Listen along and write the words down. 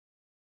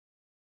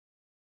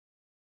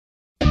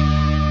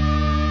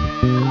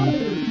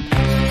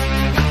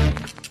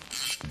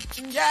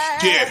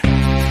Yeah.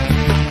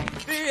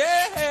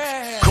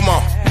 Come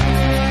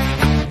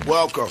on.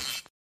 Welcome.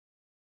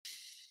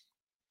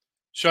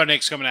 Sean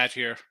Higgs coming out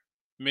here.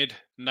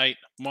 Midnight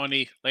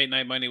money, late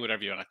night money,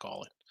 whatever you want to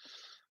call it.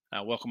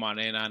 Welcome on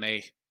in on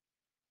a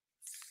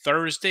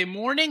Thursday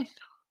morning,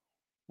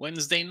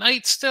 Wednesday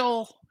night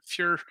still, if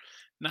you're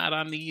not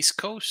on the East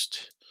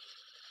Coast.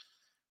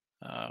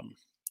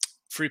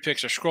 Free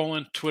picks are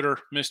scrolling. Twitter,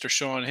 Mr.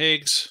 Sean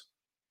Higgs.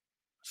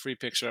 Free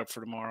picks are up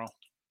for tomorrow.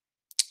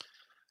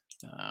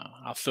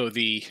 I'll throw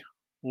the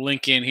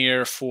link in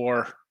here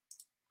for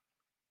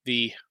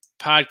the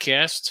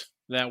podcast.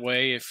 That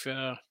way, if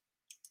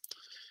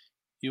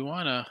you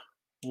want to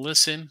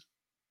listen,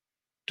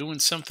 doing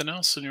something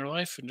else in your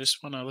life and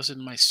just want to listen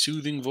to my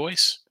soothing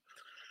voice,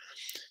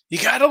 you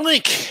got a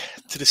link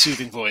to the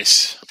soothing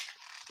voice.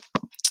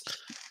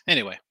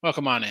 Anyway,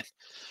 welcome on in.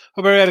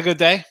 Hope everybody had a good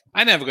day. I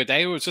didn't have a good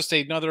day. It was just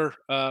another,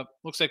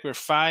 looks like we're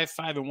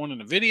 5-5-1 in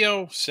the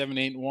video,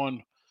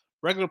 7-8-1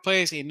 regular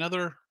plays,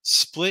 another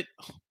split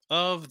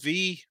of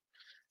the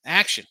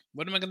action.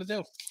 What am I going to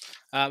do?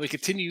 We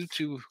continue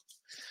to,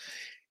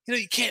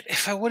 you can't,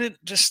 if I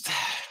wouldn't just,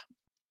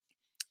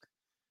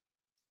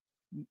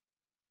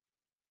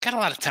 got a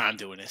lot of time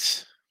doing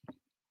this.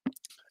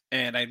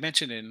 And I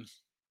mentioned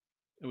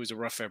it was a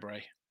rough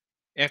February.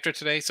 After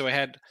today, so I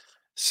had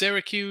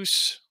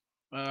Syracuse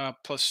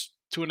plus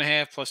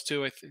 2.5, plus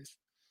 2.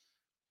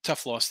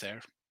 Tough loss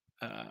there.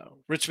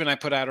 Richmond I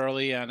put out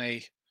early on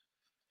a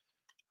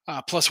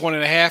plus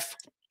 1.5.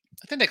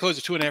 I think they closed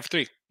at 2.5,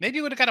 3. Maybe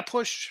you would have got a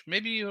push.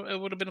 Maybe it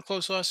would have been a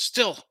close loss.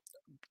 Still,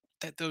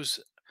 that those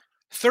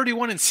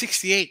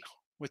 31-68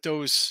 with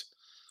those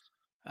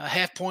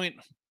half point,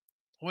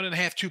 1.5,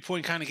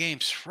 2-point kind of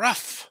games.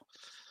 Rough.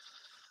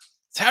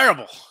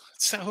 Terrible.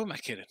 Who am I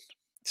kidding? It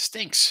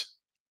stinks.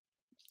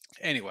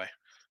 Anyway,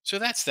 so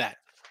that's that.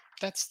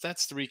 That's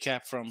the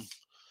recap from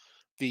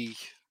the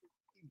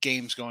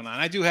games going on.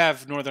 I do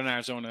have Northern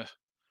Arizona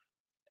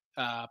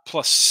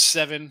plus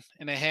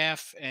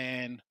 7.5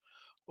 and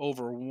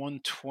over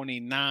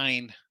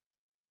 129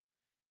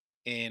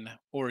 in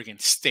Oregon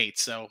State.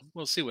 So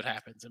we'll see what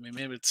happens. I mean,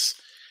 maybe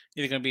it's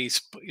either going to be,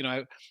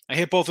 I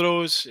hit both of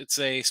those. It's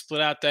a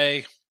split out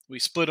day. We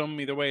split them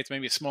either way. It's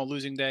maybe a small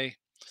losing day.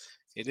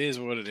 It is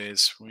what it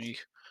is. We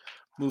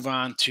move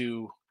on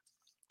to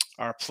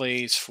our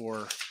plays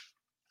for,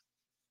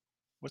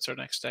 what's our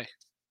next day?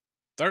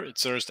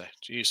 It's Thursday.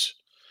 Jeez.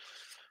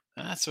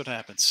 That's what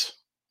happens.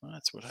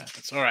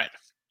 All right.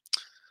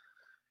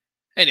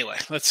 Anyway,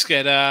 let's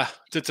get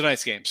to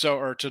tonight's game.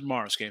 Or to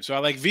tomorrow's game. So I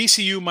like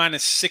VCU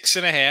minus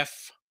 6.5.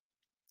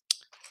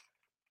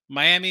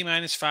 Miami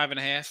minus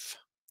 5.5.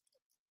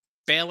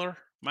 Baylor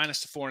minus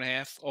the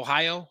 4.5.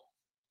 Ohio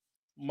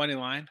money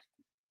line.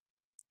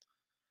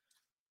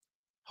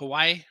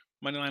 Hawaii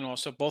money line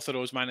also. Both of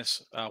those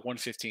minus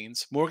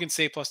 115s. Morgan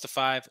State plus the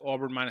 5.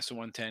 Auburn minus the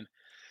 110.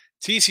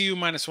 TCU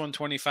minus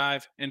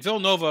 125. And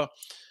Villanova,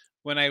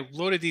 when I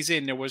loaded these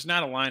in, there was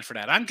not a line for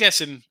that. I'm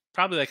guessing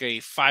probably like a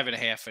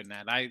 5.5 in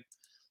that.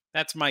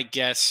 That's my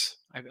guess.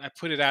 I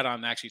put it out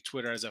on actually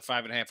Twitter as a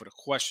 5.5 with a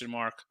question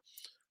mark.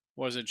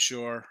 Wasn't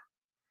sure.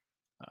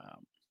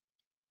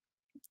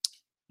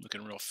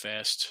 Looking real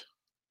fast.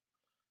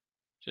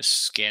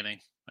 Just scanning.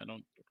 I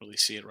don't really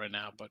see it right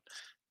now, but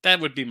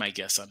that would be my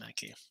guess on that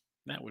game.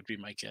 That would be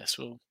my guess.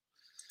 Well,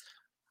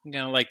 I'm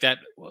going to like that.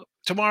 Well,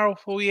 tomorrow,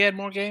 will we add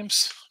more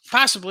games?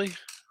 Possibly.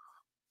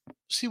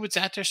 See what's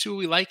out there. See what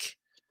we like.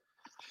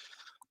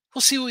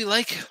 We'll see what we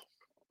like.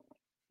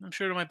 I'm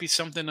sure there might be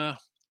something to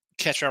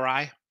catch our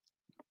eye.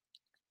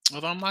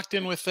 Although I'm locked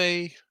in with how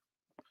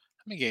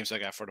many games I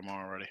got for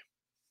tomorrow already?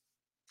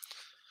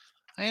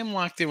 I am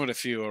locked in with a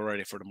few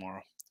already for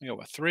tomorrow. I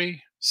got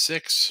 3,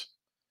 6,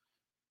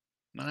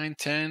 9,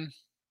 10,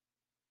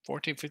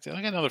 14, 15.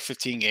 I got another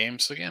 15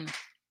 games. Again,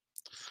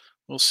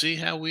 we'll see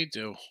how we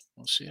do.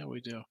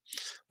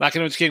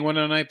 Locking in with King 1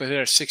 tonight, but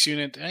they're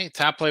 6-unit. Hey,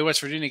 top play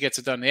West Virginia gets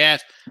it done. Yeah,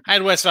 I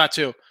had West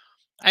Virginia too.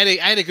 I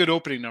had a good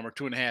opening number,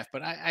 2.5,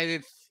 but I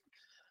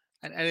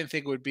didn't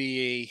think it would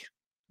be a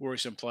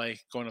worrisome play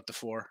going up to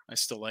 4. I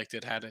still liked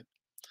it, had it.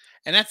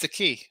 And that's the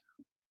key,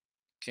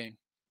 King.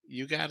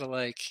 You got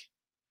to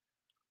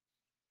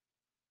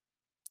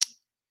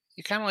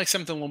you kind of like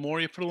something a little more,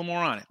 you put a little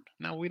more on it.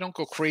 Now, we don't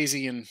go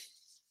crazy and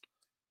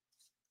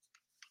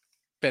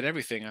bet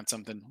everything on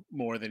something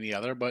more than the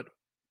other, but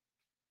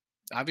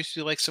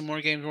obviously you like some more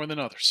games more than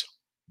others.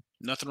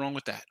 Nothing wrong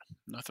with that.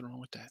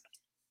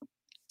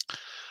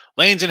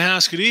 Lane's in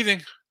house, good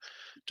evening.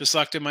 Just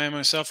locked in Miami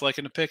myself,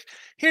 liking to pick.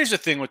 Here's the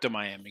thing with the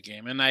Miami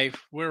game, and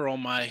where are all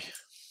my...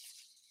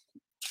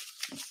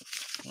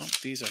 Well,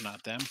 these are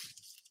not them.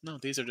 No,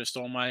 these are just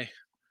all my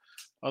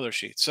other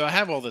sheets. So I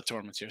have all the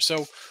tournaments here.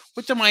 So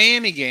with the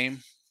Miami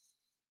game,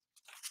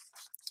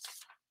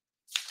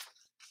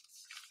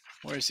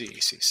 where's the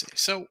ACC?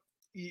 So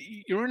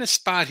you're in a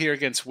spot here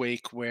against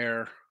Wake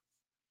where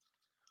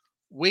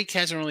Wake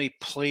hasn't really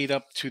played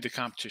up to the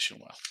competition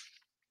well.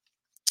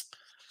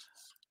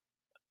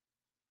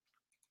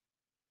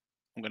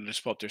 I'm going to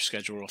just pull up their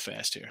schedule real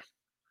fast here.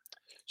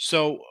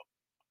 So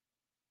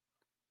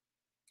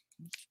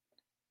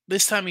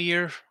this time of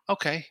year,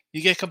 okay,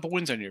 you get a couple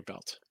wins under your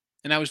belt.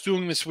 And I was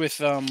doing this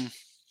with I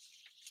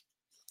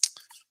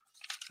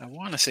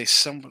want to say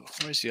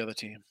where's the other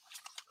team?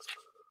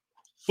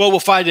 Well, we'll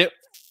find it.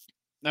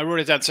 I wrote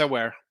it down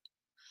somewhere.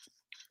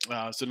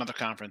 It's another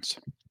conference.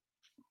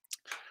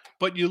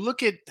 But you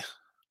look at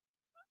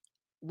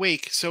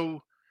Wake.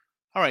 So,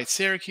 all right,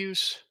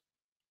 Syracuse,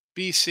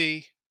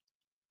 BC.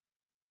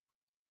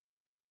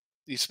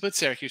 You split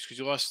Syracuse because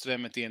you lost to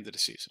them at the end of the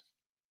season.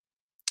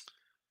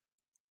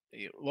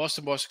 You lost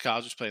to Boston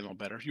College, was playing a little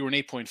better. You were an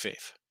 8-point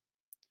fave.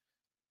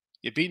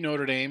 You beat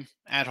Notre Dame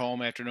at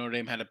home after Notre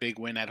Dame had a big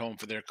win at home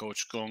for their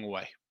coach going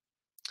away.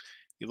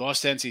 You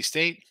lost to NC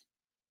State,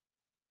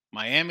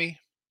 Miami.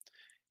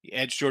 You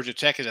edged Georgia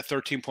Tech as a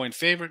 13-point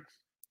favorite.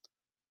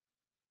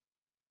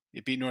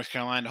 You beat North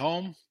Carolina at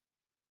home.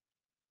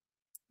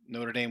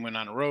 Notre Dame went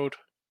on the road,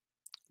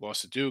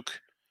 lost to Duke.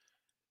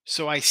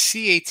 So I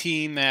see a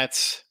team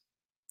that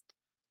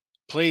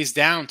plays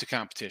down to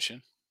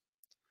competition.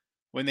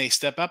 When they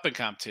step up in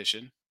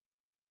competition,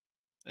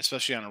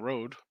 especially on the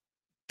road,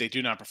 they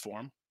do not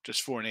perform.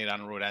 Just 4-8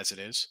 on the road as it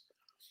is.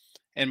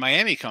 And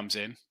Miami comes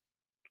in,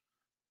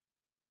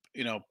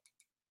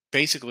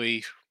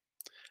 basically,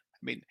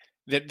 I mean,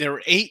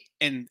 they're 8-2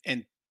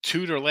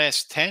 their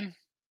last 10,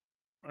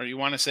 or you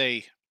want to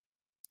say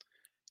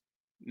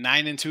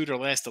 9-2 their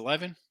last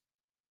 11.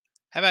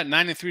 How about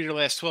 9-3 their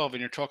last 12?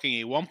 And you're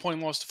talking a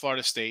 1-point loss to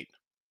Florida State,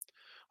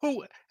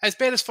 who, as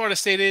bad as Florida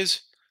State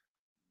is,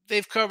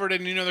 they've covered,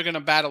 and they're going to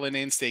battle an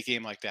in-state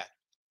game like that.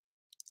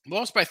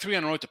 Lost by 3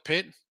 on the road to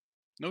Pitt.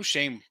 No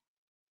shame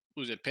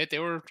losing Pitt. They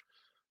were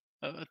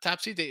a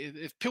top seed.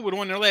 If Pitt would have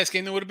won their last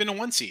game, they would have been a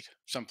 1 seed,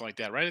 something like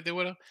that, right? They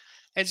would have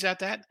edged out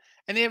that.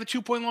 And they have a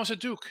 2-point loss at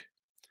Duke.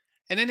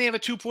 And then they have a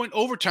 2-point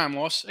overtime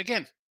loss.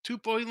 Again,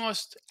 2-point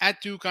loss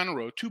at Duke on the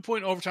road.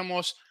 2-point overtime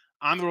loss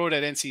on the road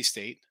at NC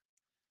State.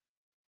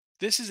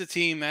 This is a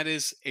team that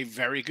is a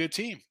very good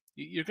team.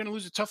 You're going to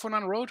lose a tough one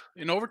on the road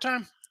in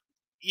overtime?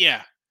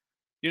 Yeah.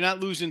 You're not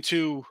losing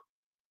to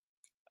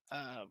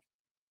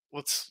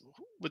what's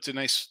a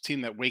nice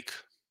team that Wake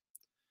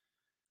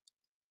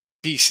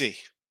BC.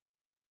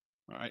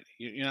 All right.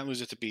 You're not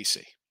losing to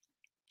BC.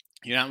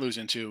 You're not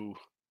losing to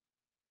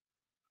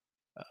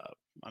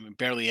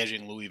barely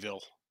edging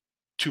Louisville.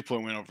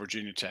 2-point win over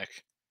Virginia Tech.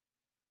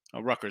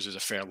 Rutgers is a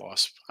fair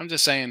loss. I'm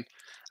just saying,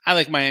 I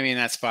like Miami in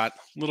that spot.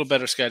 A little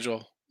better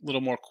schedule, a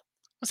little more,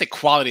 I say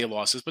quality of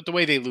losses, but the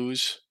way they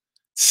lose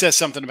says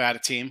something about a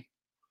team.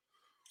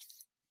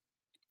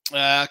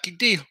 Kick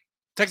D.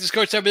 Texas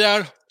coach every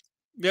out.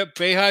 Yep,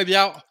 Boeheim's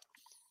out.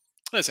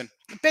 Listen,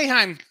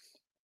 Boeheim,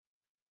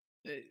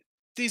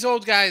 these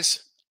old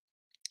guys,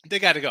 they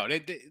got to go.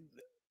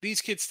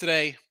 These kids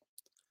today,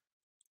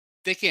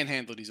 they can't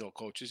handle these old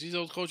coaches. These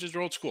old coaches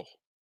are old school.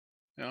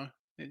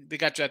 They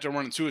got you out there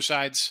running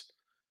suicides,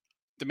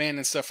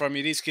 demanding stuff from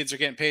you. These kids are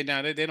getting paid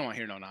now. They don't want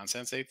to hear no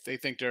nonsense. They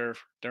think they're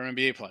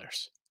NBA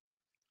players.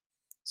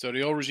 So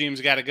the old regime's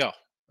got to go.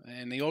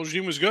 And the old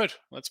regime was good.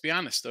 Let's be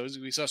honest.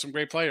 We saw some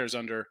great players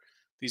under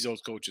these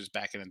old coaches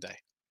back in the day.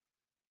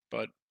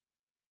 But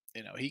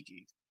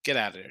he get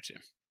out of there,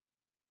 Jim.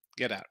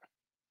 Get out.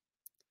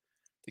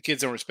 The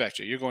kids don't respect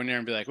you. You're going there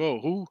and be like,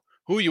 "Whoa,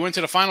 who? You went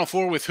to the Final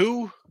Four with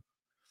who?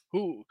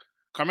 Who?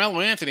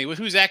 Carmelo Anthony?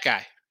 Who's that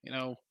guy?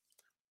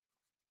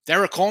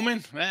 Derek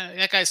Coleman?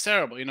 That guy's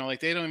terrible. They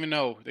don't even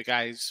know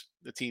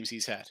the teams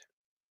he's had.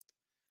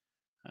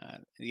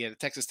 The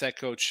Texas Tech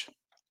coach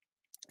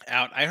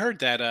out. I heard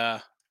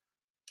that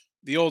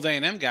the old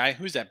A&M guy,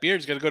 who's that?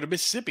 Beard's going to go to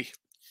Mississippi.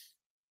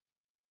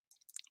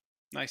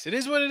 Nice. It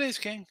is what it is,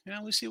 King.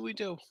 We see what we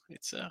do.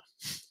 It's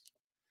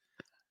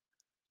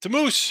to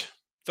Moose.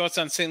 Thoughts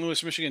on St.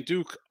 Louis, Michigan,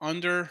 Duke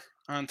under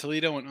on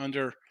Toledo and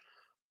under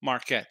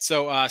Marquette.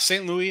 So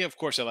St. Louis, of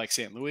course, I like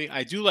St. Louis.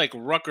 I do like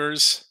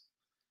Rutgers.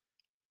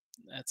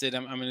 That's it.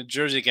 I'm a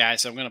Jersey guy,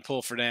 so I'm going to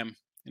pull for them.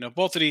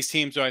 Both of these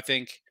teams, I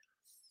think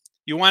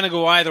you want to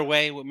go either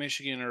way with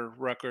Michigan or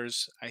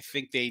Rutgers. I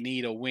think they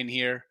need a win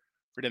here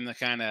for them to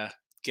kind of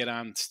get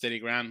on steady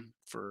ground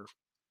for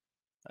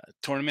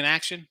tournament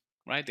action,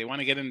 right? They want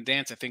to get in the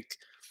dance. I think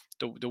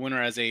the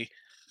winner has a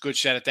good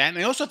shot at that. And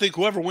I also think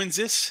whoever wins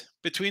this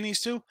between these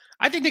two,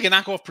 I think they can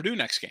knock off Purdue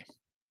next game.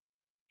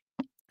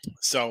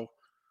 So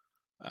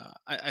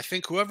I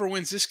think whoever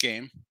wins this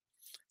game,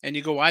 and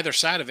you go either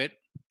side of it,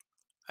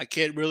 I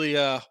can't really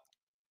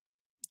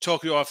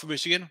talk you off of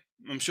Michigan.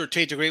 I'm sure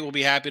Tate the Great will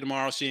be happy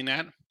tomorrow seeing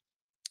that.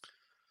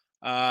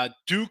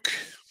 Duke.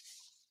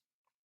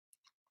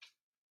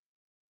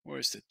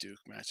 Where's the Duke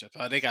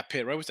matchup? They got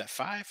Pitt, right? Was that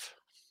 5? What's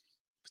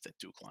that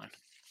Duke line?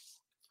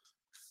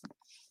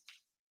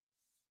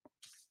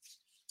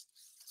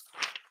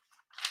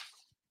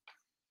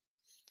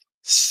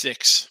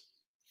 Six.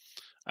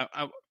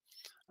 I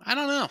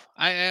don't know.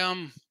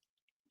 How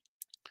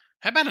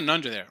about an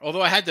under there?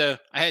 Although I had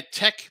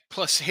Tech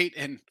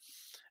 +8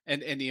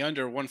 and the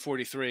under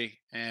 143,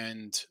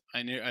 and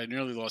I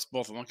nearly lost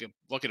both. I'm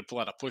lucky to pull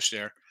out a push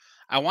there.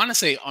 I want to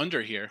say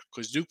under here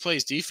because Duke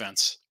plays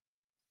defense,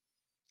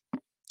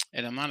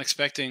 and I'm not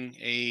expecting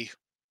a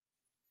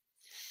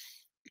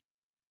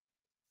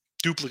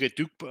duplicate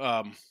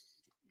a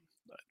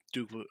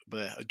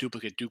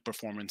duplicate Duke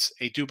performance,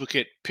 a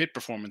duplicate Pitt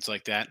performance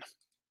like that.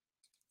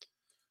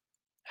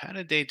 How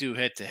did they do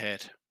head to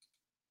head?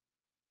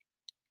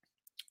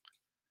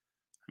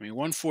 I mean,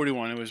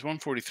 141. It was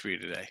 143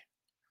 today.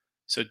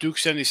 So Duke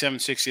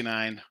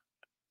 77-69,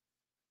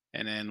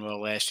 and then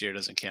last year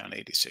doesn't count,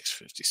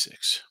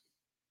 86-56.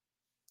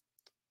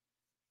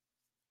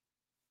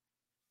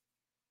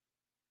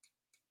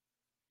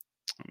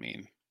 I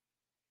mean,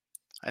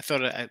 I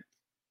thought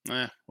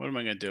what am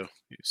I going to do?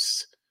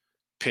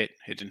 Pitt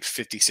hitting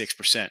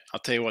 56%. I'll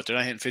tell you what, they're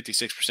not hitting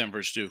 56%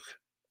 versus Duke.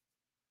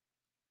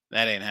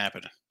 That ain't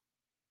happening.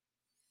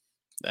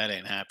 That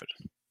ain't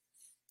happening.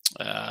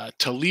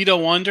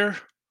 Toledo under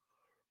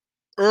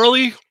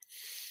early.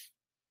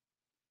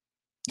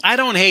 I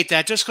don't hate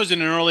that just because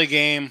in an early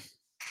game,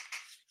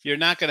 you're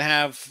not going to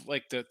have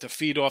like the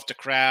feed off the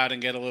crowd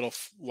and get a little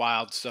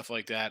wild stuff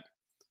like that.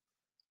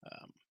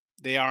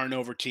 They are an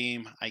over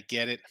team. I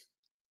get it.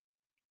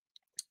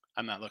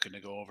 I'm not looking to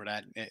go over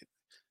that.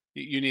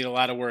 You need a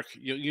lot of work.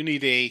 You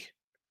need a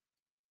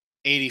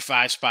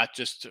 85 spot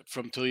just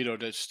from Toledo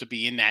just to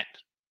be in that.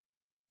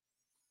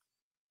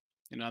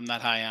 I'm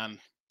not high on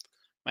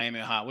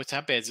Miami, Ohio.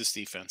 How bad is this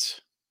defense?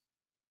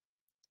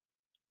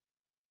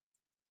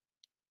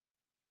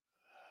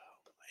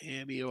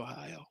 Miami,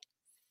 Ohio.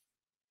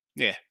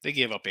 Yeah, they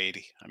gave up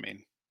 80. I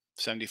mean,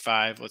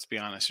 75. Let's be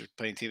honest. You're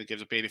playing a team that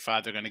gives up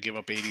 85. They're going to give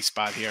up 80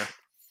 spot here.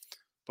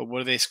 But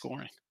what are they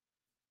scoring?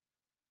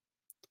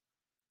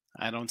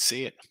 I don't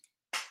see it.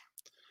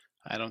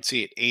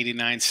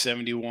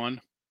 89-71,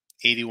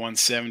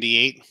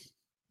 81-78.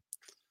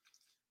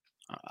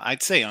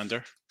 I'd say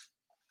under.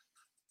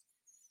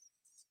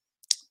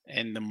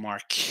 And the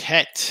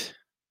Marquette.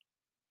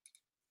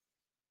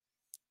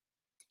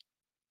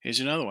 Here's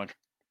another one.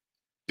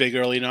 Big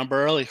early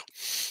number early.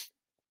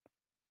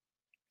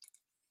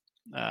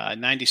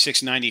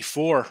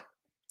 96-94.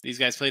 These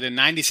guys played a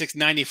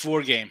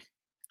 96-94 game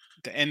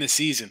to end the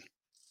season.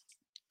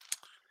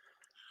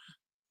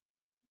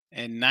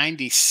 And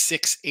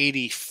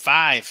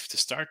 96-85 to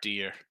start the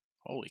year.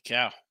 Holy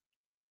cow.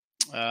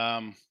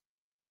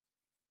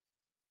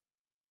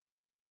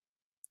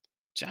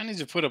 Johnny's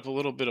have put up a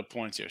little bit of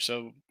points here.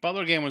 So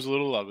Butler game was a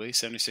little ugly,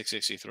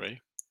 76-63.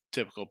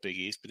 Typical Big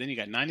East. But then you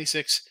got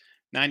 96-94,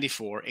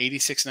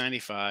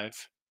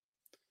 86-95.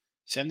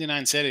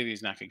 79 said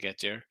he's not going to get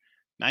there.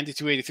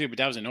 92-83, but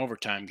that was an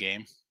overtime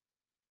game.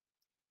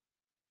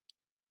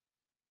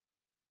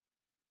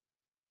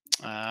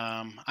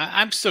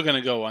 I'm still going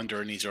to go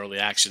under in these early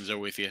actions there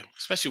with you,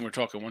 especially when we're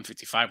talking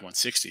 155,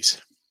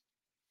 160s.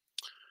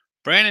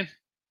 Brandon,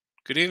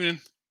 good evening.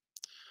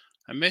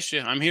 I miss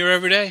you. I'm here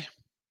every day.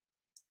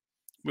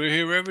 We're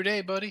here every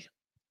day, buddy.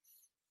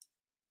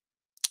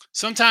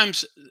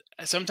 Sometimes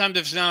if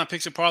it's not on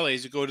Picks and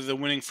Parlays, you go to the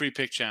Winning Free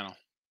Pick channel.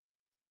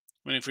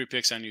 Winning Free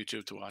Picks on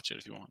YouTube to watch it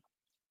if you want.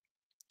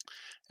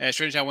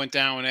 Strange, I went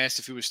down and asked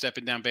if he was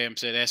stepping down. Bam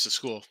said, ask the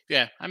school.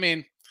 Yeah, I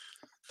mean,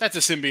 that's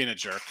just him being a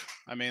jerk.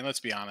 I mean, let's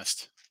be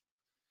honest.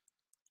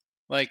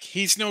 Like,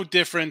 he's no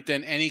different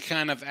than any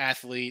kind of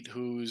athlete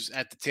who's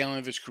at the tail end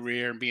of his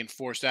career and being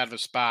forced out of a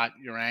spot.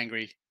 You're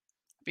angry.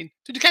 I mean,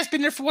 dude, the guy's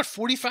been there for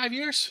 45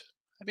 years?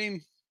 I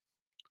mean,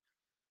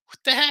 what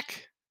the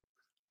heck?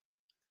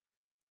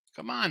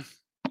 Come on.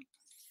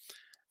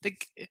 I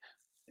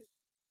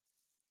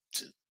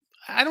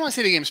don't want to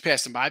say the game's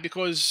passed them by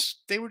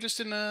because they were just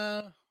in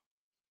I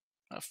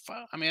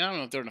mean, I don't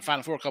know if they're in the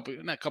Final Four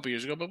not a couple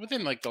years ago, but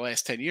within like the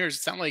last 10 years,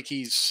 it's not like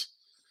it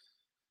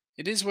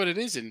is what it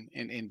is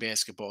in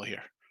basketball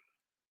here.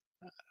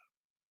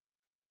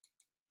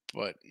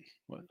 But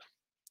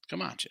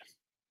come on, Jim.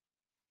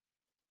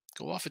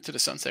 Go off into the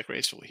sunset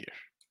gracefully here.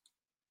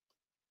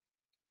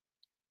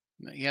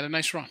 You had a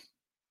nice run.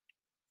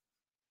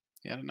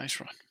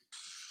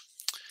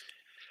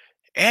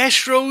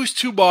 Astros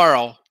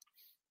tomorrow.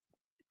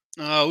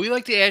 We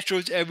like the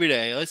Astros every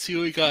day. Let's see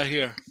what we got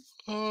here.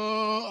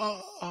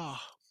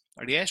 Are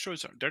the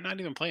Astros? They're not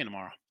even playing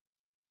tomorrow.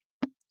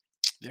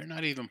 They're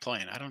not even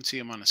playing. I don't see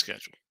them on the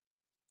schedule.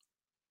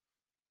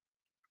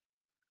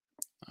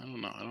 I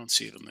don't know. I don't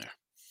see them there.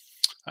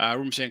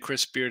 Room saying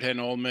Chris Beard heading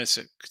to Ole Miss.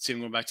 I could see him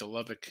going back to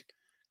Lubbock,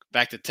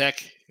 back to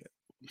Tech.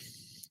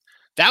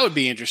 That would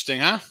be interesting,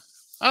 huh?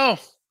 Oh,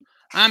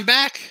 I'm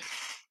back.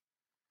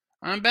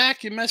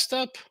 You messed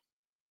up.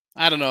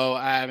 I don't know.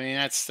 I mean,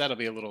 that'll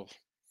be a little.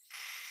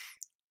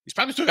 He's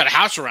probably still got a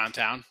house around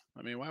town.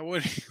 I mean, why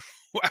would he?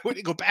 Why would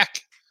he go back?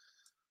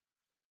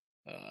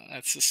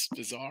 That's just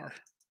bizarre.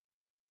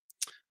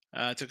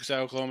 Took us out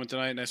of Oklahoma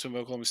tonight. Nice one,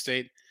 Oklahoma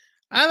State.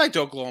 I liked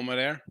Oklahoma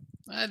there.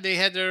 They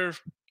had their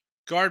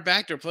guard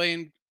back. They're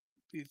playing.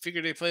 You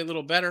figured they play a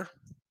little better.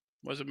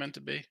 Wasn't meant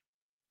to be.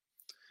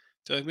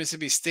 So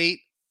Mississippi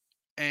State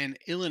and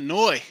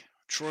Illinois.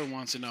 Troy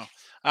wants to know.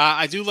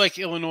 I do like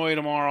Illinois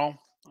tomorrow.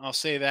 I'll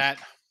say that.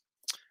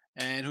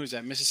 And who's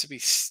that? Mississippi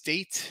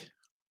State.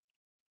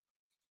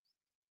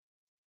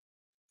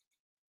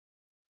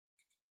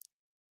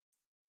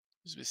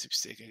 Who's Mississippi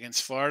State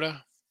against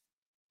Florida?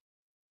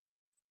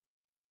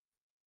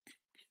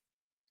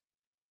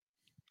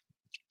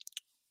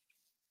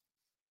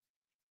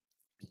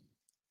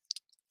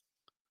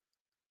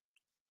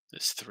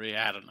 This 3,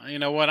 I don't know. You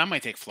know what? I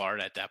might take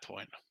Florida at that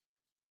point.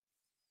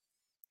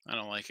 I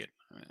don't like it.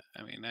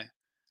 I mean,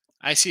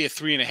 I see a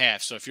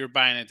 3.5. So if you're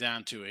buying it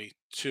down to a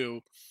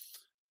 2,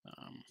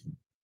 um,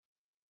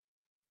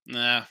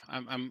 nah,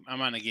 I'm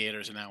on the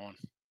Gators in that one.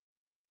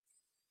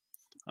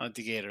 I like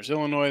the Gators.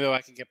 Illinois, though,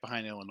 I can get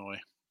behind Illinois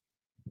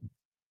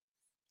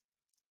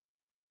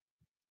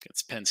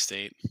against Penn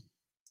State.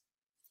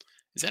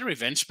 Is that a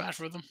revenge spot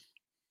for them?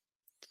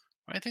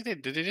 I think they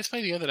just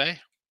play the other day,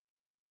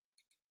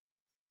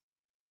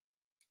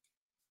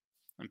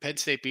 and Penn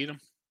State beat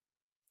them.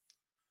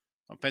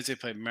 Oh, Penn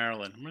State played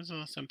Maryland. When's the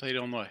last time played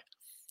Illinois?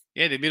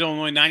 Yeah, they beat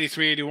Illinois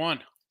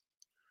 93-81.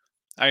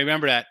 I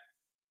remember that.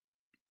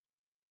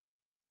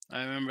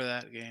 I remember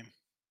that game.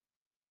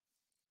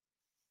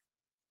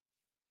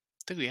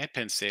 I think we had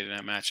Penn State in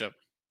that matchup.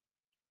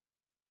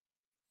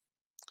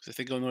 Because I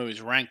think Illinois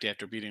was ranked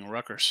after beating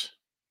Rutgers.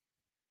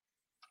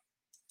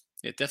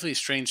 Yeah, definitely a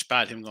strange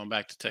spot, him going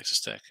back to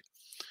Texas Tech.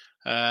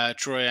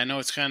 Troy, I know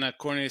it's kind of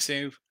corny to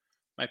say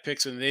my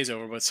picks when the day's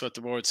over, but sweat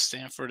the board,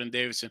 Stanford and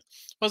Davidson.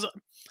 Well,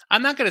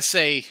 I'm not going to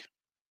say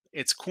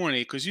it's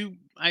corny because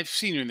I've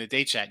seen you in the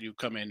day chat. You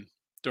come in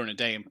during the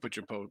day and put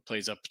your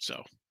plays up.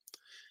 So,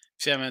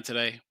 see I'm in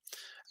today.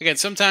 Again,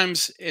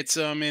 sometimes it's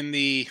in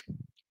the.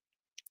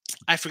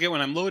 I forget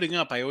when I'm loading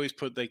up. I always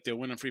put like the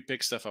win and free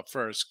pick stuff up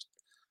first.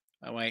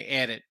 When I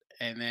add it,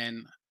 and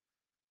then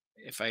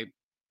if I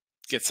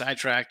get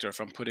sidetracked or if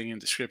I'm putting in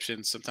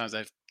descriptions, sometimes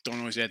I don't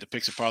always add the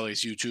picks and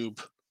parlays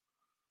YouTube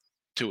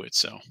to it.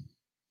 So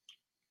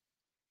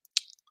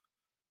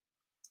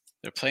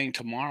they're playing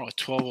tomorrow at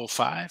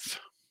 12:05.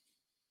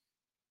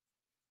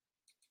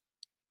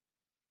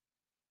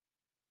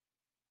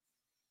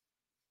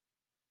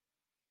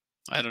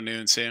 I don't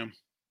even see them.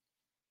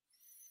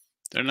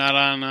 They're not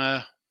on.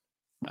 I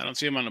don't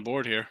see them on the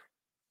board here.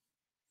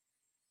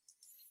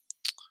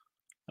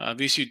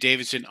 VCU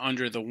Davidson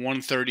under the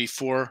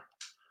 134.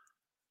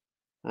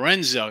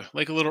 Renzo,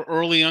 like a little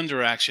early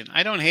under action.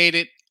 I don't hate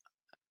it.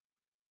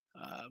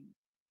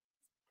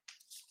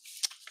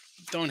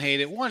 Don't hate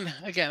it. One,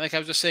 again, like I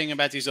was just saying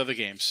about these other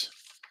games,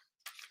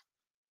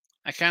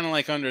 I kind of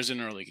like unders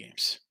in early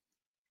games.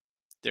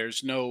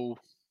 There's no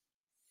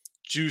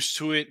juice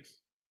to it.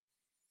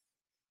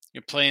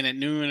 You're playing at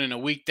noon in a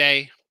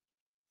weekday.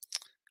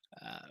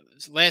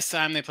 Last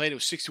time they played, it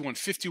was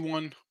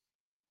 61-51.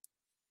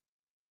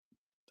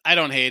 I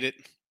don't hate it.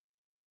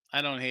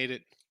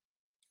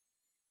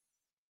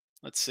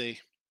 Let's see.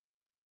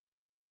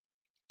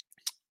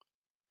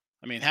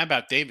 I mean, how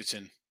about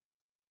Davidson?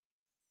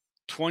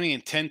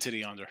 20-10 to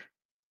the under.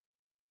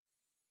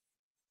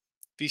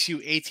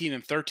 VCU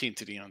 18-13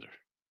 to the under.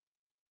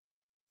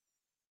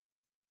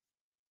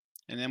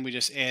 And then we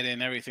just add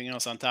in everything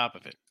else on top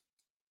of it.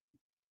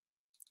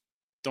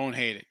 Don't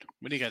hate it.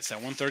 What do you got? That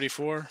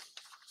 134?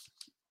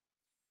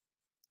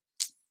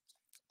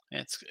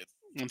 That's good.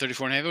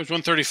 134 and a half. It was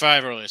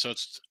 135 earlier, so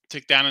it's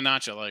ticked down a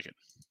notch. I like it.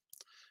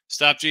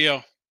 Stop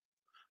Geo.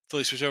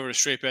 Fully switch over to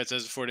straight bets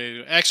as before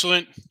day.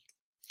 Excellent.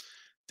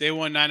 Day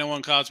 1,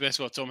 901 college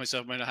basketball. Told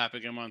myself might not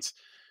happen in months.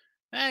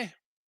 Hey,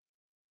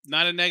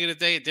 not a negative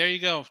day. There you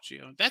go,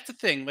 Gio. That's the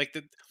thing. Like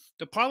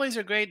the parlays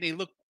are great. They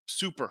look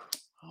super.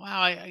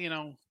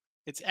 Wow,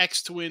 it's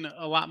X to win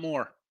a lot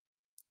more.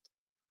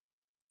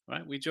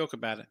 Right? We joke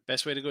about it.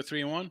 Best way to go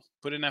 3-1,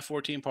 put in that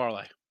 14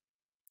 parlay.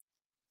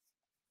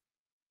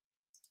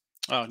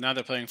 Oh, now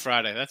they're playing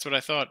Friday. That's what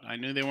I thought. I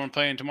knew they weren't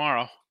playing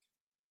tomorrow.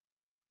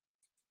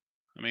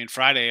 I mean,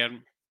 Friday,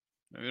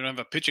 we don't have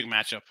a pitching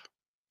matchup.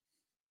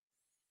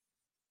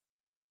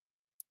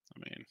 I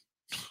mean,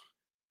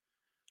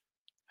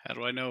 how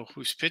do I know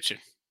who's pitching?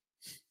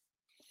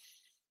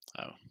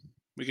 Oh,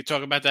 we could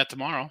talk about that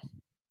tomorrow.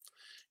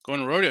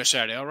 Going to rodeo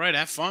Saturday. All right,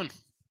 have fun.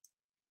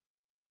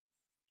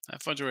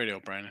 Have fun to radio,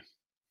 Brandon.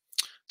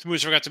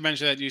 Tamoose, forgot to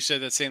mention that you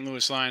said that St.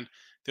 Louis line,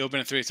 they open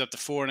at 3, it's up to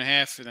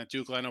 4.5, and that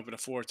Duke line open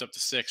at 4, it's up to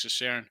 6. Just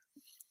sharing.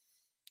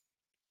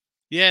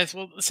 Yes,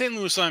 well, the St.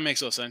 Louis line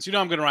makes a little sense. I'm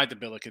going to ride the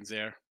Billikens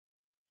there.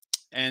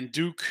 And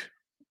Duke,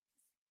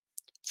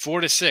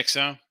 4-6,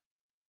 huh?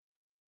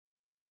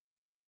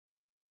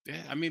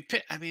 Yeah, I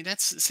mean,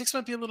 that's 6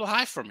 might be a little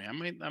high for me.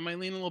 I might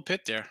lean a little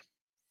Pitt there.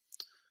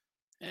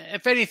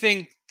 If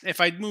anything, if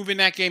I move in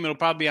that game, it'll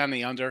probably be on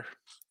the under.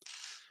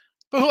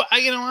 But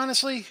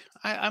honestly,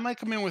 I might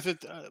come in with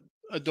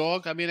a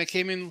dog. I mean, I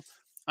came in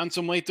on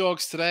some late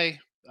dogs today.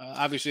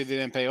 Obviously, they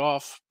didn't pay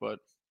off, but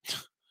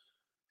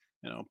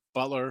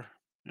Butler,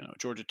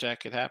 Georgia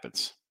Tech, it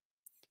happens.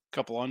 A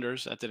couple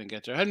unders that didn't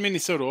get there. I had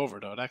Minnesota over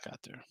though, that got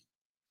there.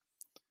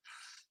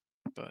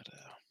 But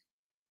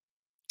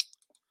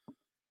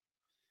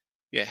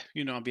yeah,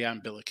 I'll be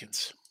on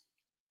Billikens.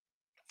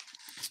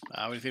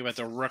 What do you think about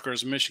the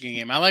Rutgers-Michigan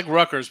game? I like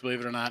Rutgers, believe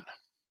it or not.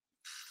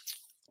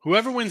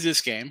 Whoever wins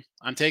this game,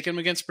 I'm taking them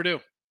against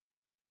Purdue.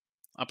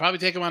 I'll probably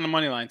take them on the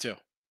money line too.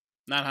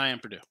 Not high on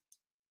Purdue.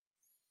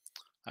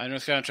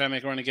 North Carolina trying to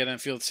make a run to get on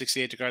field.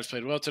 68. The Cards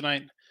played well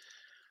tonight.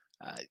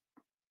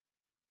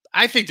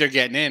 I think they're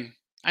getting in.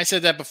 I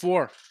said that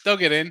before. They'll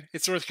get in.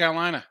 It's North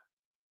Carolina.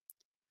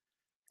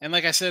 And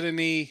like I said in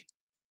the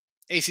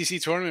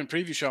ACC tournament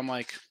preview show, I'm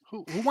like,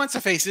 who wants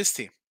to face this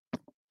team?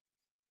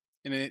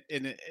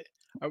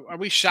 Are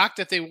we shocked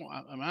that they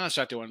won? I'm not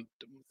shocked they won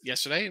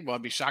yesterday. Well,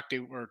 I'd be shocked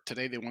or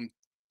today they won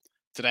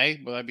today.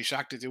 Will I be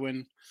shocked if they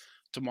win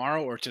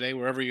tomorrow or today,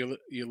 wherever you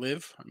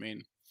live? I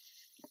mean,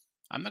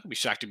 I'm not gonna be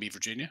shocked to beat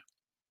Virginia.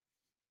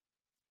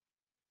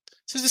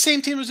 This is the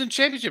same team as in the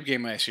championship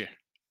game last year.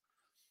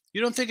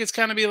 You don't think it's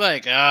kind of be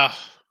like,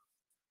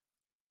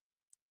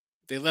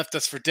 they left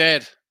us for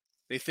dead.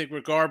 They think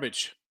we're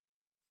garbage.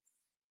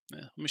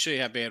 Yeah, let me show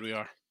you how bad we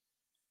are.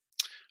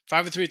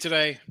 5-3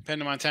 today, Penn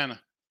to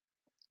Montana.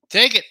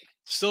 Take it.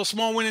 Still a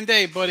small winning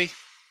day, buddy.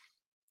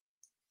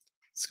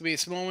 It's gonna be a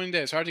small winning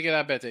day. It's hard to get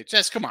out of bed today.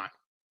 Just come on.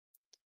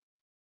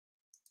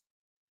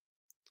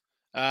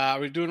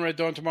 We're doing Red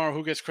Dawn tomorrow.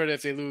 Who gets credit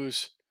if they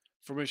lose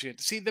for Michigan?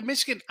 See, the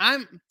Michigan,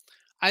 I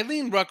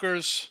lean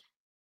Rutgers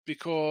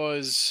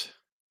because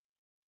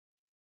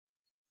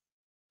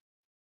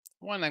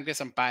one, I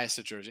guess I'm biased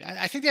to Jersey.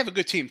 I think they have a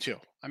good team too.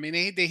 I mean,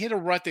 they hit a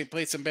rut. They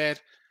played some bad,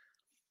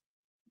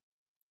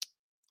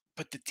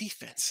 but the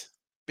defense,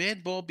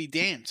 bad ball be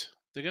damned.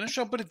 They're gonna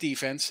show up with a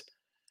defense.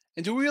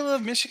 And do we really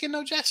love Michigan?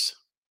 No, Jess.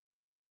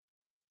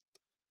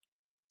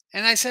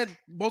 And I said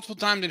multiple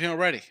times in here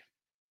already.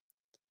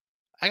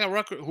 I got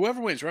Rutgers.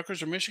 Whoever wins,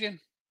 Rutgers or Michigan,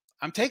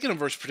 I'm taking them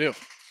versus Purdue.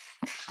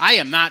 I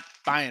am not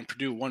buying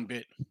Purdue one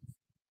bit.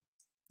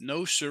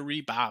 No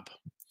siree, Bob.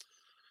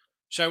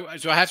 So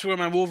do I have to wear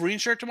my Wolverine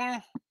shirt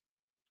tomorrow?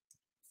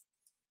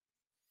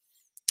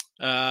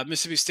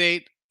 Mississippi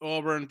State,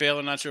 Auburn,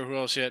 Baylor. Not sure who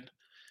else yet.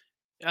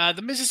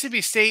 The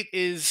Mississippi State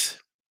is.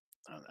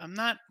 I'm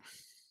not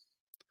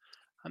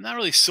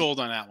really sold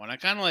on that one. I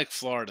kind of like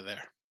Florida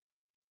there.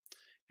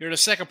 You're the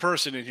second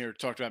person in here to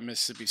talk about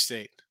Mississippi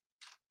State.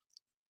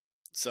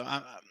 So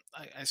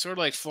I sort of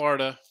like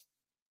Florida.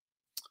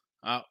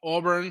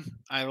 Auburn,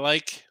 I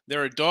like.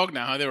 They're a dog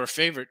now. They were a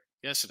favorite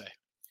yesterday.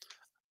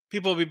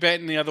 People will be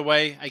betting the other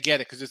way. I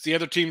get it because it's the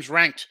other team's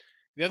ranked.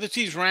 The other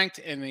team's ranked,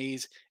 and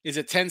is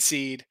a 10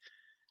 seed,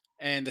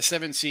 and the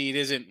 7 seed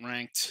isn't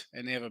ranked,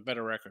 and they have a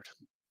better record.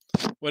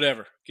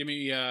 Whatever. Give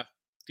me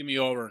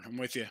Auburn. I'm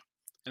with you.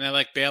 And I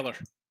like Baylor.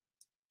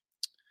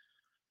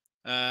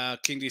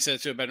 King D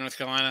said too about North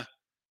Carolina.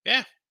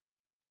 Yeah.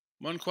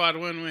 One quad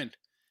win.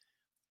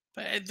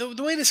 But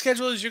the way the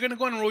schedule is, you're going to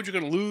go on the road, you're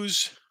going to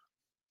lose.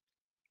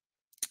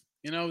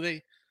 You know,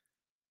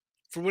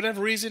 for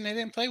whatever reason, they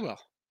didn't play well.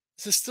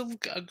 This is still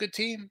a good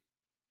team.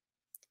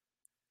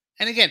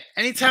 And again,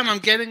 anytime I'm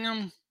getting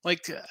them,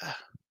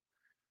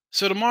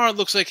 so tomorrow it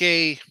looks like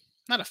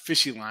not a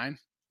fishy line.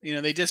 You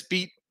know, they just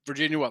beat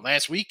Virginia,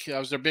 last week? That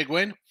was their big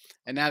win.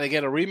 And now they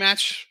get a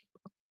rematch.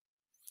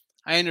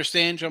 I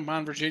understand jump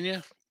on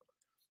Virginia.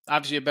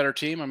 Obviously a better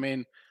team. I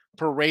mean,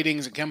 per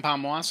ratings and KenPom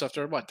Moss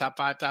after top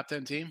 5, top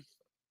 10 team.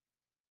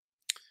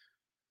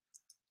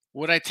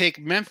 Would I take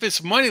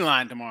Memphis money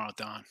line tomorrow,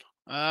 Don?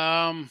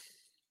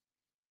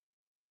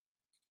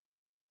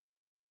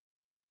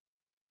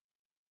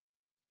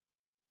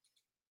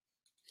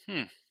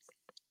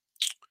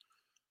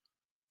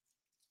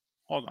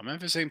 Hold on,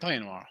 Memphis ain't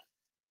playing tomorrow.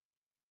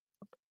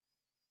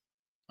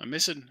 Am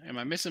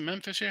I missing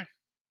Memphis here?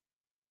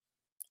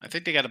 I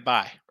think they got a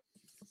bye.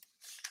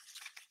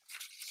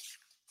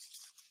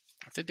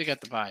 I think they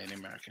got the bye in the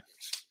American.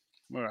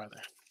 Where are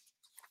they?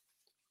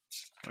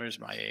 Where's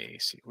my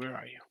AAC? Where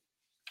are you?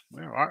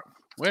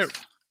 Where?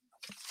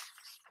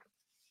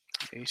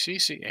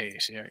 ACC,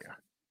 AAC, there you go.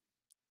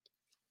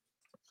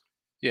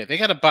 Yeah, they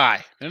got a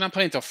bye. They're not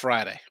playing until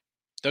Friday.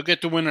 They'll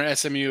get the winner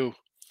SMU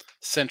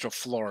Central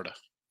Florida.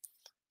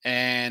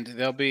 And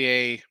they'll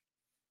be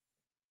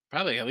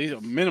probably at least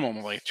a minimum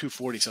of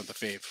 240 something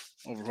fave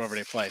over whoever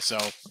they play. So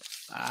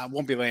I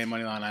won't be laying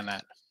money on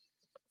that.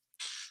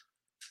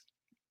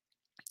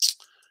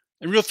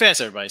 And real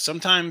fast, everybody.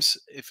 Sometimes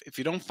if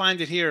you don't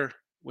find it here,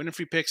 Winning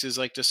Free Picks is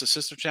like just a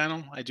sister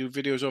channel. I do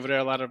videos over there,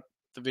 a lot of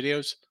the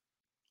videos.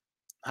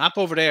 Hop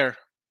over there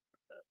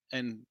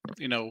and,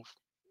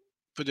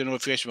 put the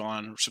notification bell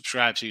on or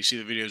subscribe so you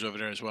see the videos over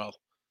there as well.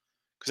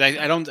 Because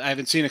I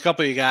haven't seen a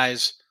couple of you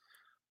guys.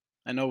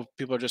 I know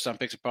people are just on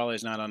Picks and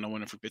Parlays, not on the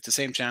Winning Free Picks. It's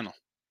the same channel.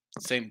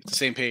 Same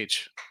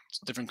page. It's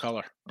a different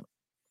color.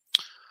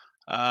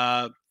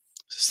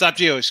 Stop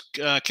Geo. Is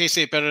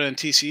K-State better than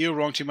TCU?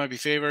 Wrong team might be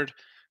favored.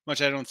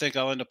 Much I don't think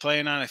I'll end up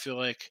playing on. I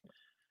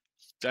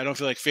don't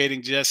feel like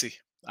fading Jesse.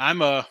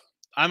 I'm a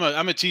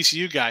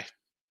TCU guy.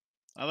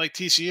 I like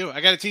TCU.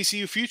 I got a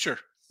TCU future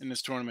in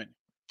this tournament.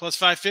 Plus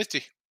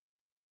 550.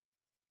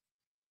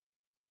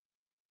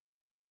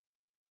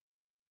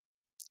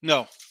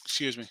 No,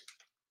 excuse me.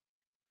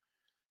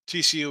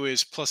 TCU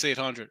is plus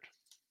 800.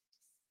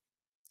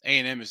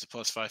 A&M is the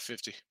plus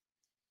 550.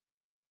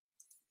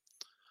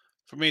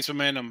 For me, it's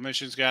momentum.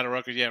 Michigan's got a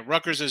Rutgers. Yeah,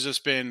 Rutgers has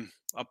just been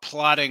a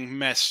plotting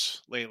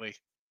mess lately.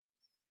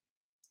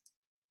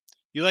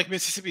 You like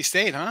Mississippi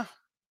State, huh?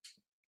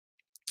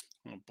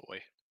 Oh,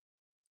 boy.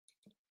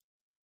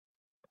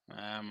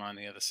 I'm on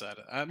the other side.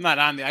 I'm not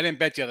on I didn't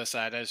bet the other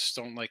side. I just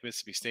don't like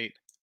Mississippi State.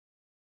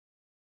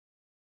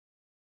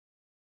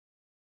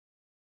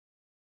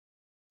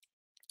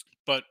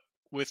 But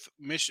with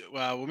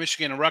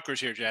Michigan and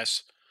Rutgers here,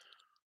 Jess.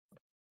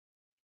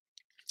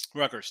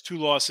 Rutgers, 2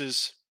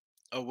 losses,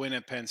 a win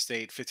at Penn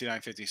State,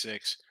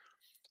 59-56.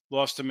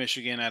 Lost to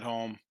Michigan at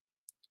home.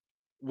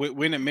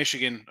 Win at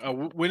Michigan,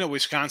 win at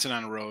Wisconsin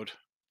on the road,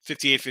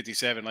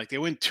 58-57. Like, they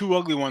win 2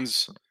 ugly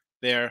ones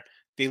there.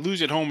 They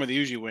lose at home where they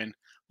usually win.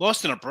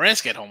 Lost to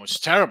Nebraska at home, which is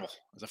terrible.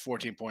 It was a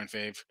 14-point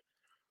fave.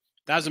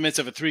 That was in the midst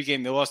of a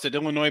 3-game. They lost at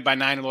Illinois by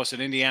 9 and lost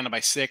at Indiana by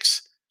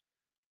 6.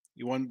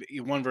 You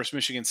won versus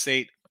Michigan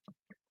State.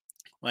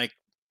 Like,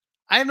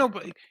 I have no.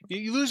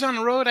 You lose on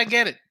the road. I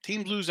get it.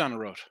 Teams lose on the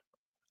road.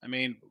 I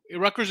mean,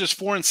 Rutgers is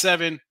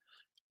 4-7.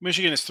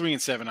 Michigan is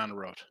 3-7 on the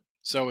road.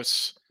 So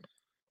it's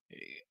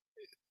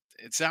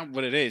not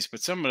what it is.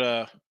 But some of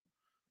the,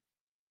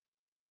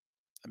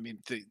 I mean,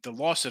 the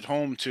loss at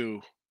home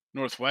to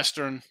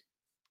Northwestern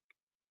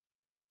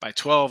by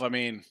 12. I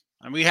mean,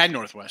 we had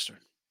Northwestern.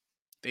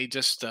 They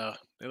just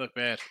they look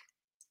bad.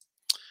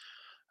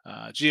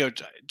 Geo,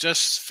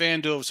 just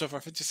FanDuel so far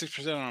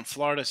 56% on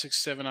Florida,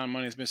 67 on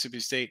money is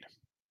Mississippi State.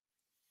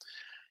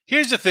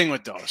 Here's the thing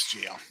with those,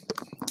 Geo.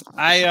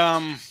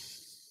 I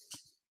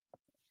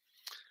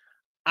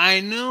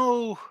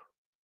know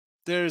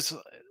there's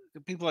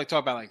people like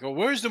talk about like, oh,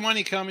 where's the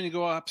money coming? You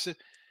go opposite.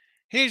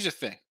 Here's the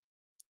thing,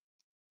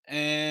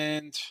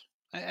 and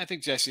I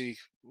think Jesse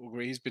will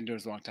agree. He's been doing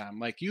this a long time.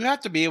 Like, you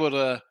have to be able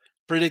to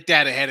predict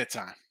that ahead of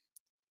time.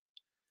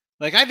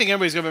 Like, I think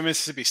everybody's going to be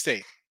Mississippi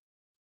State.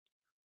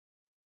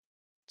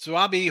 So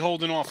I'll be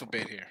holding off a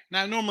bit here.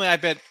 Now, normally I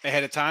bet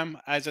ahead of time.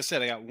 As I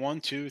said, I got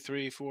 1, 2,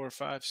 3, 4,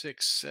 5,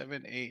 6,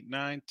 7, 8,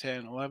 9,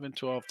 10, 11,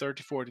 12,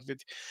 13, 14,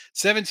 15,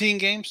 17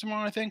 games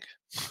tomorrow, I think.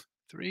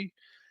 3,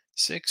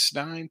 6,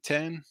 9,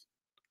 10,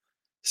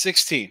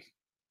 16.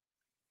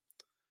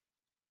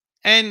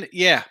 And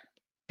yeah,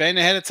 betting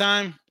ahead of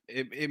time,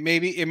 it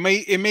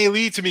may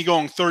lead to me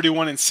going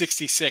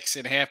 31-66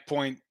 and half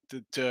point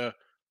to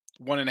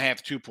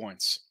 1.5, 2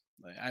 points.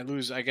 I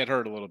get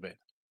hurt a little bit.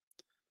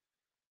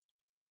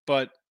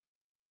 But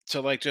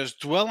to like just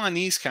dwell on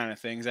these kind of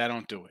things, I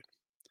don't do it.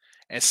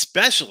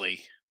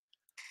 Especially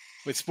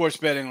with sports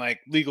betting like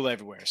legal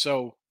everywhere.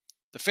 So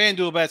the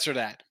FanDuel bets are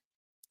that.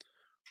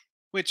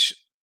 Which,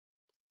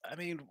 I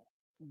mean,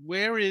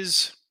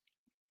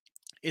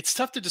 it's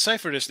tough to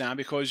decipher this now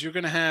because you're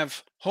going to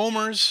have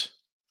homers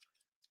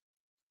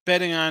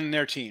betting on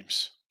their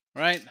teams,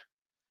 right?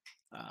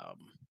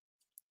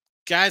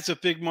 Guys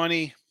with big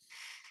money,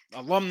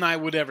 alumni,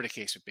 whatever the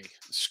case would be,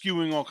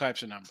 skewing all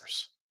types of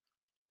numbers.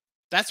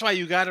 That's why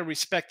you got to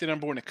respect the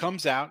number when it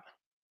comes out.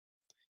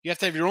 You have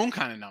to have your own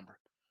kind of number.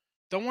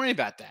 Don't worry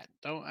about that.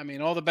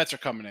 All the bets are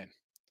coming in.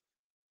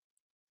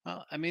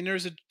 Well, I mean,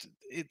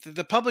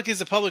 the public is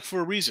the public for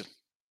a reason.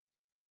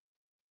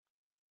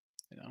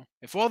 You know,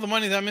 if all the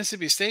money's on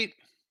Mississippi State,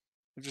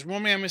 if there's more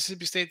money on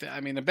Mississippi State,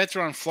 the bets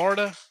are on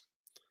Florida.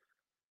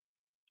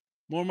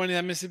 More money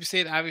on Mississippi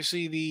State.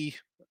 Obviously, the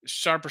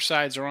sharper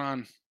sides are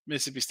on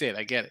Mississippi State.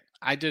 I get it.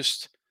 I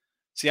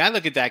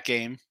look at that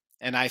game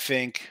and I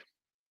think,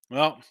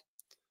 well,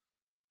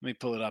 let me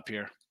pull it up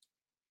here.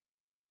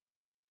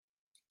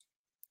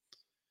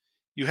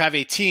 You have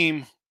a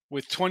team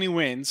with 20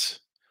 wins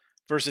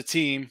versus a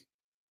team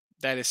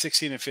that is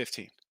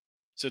 16-15.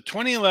 So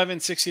 2011,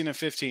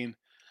 16-15.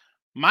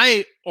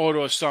 My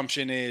auto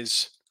assumption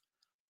is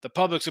the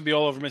public's going to be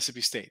all over Mississippi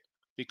State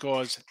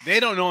because they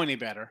don't know any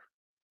better.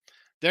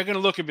 They're going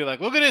to look and be like,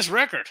 look at this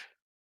record.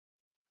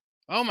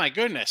 Oh, my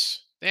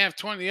goodness. They have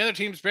 20. The other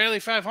team's barely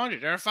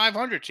 500. They're a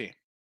 500 team.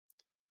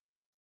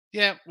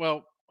 Yeah,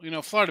 well,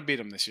 Florida beat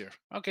them this year.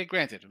 Okay,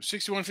 granted. It was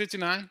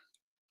 61-59.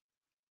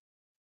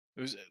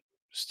 It was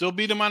still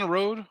beat them on the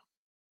road.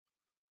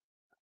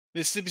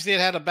 Mississippi State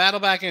had to battle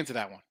back into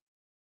that one.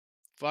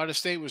 Florida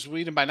State was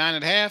leading by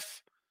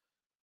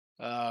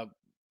 9.5.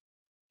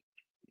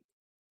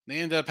 They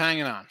ended up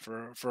hanging on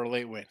for a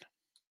late win.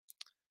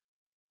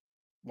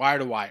 Wire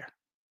to wire.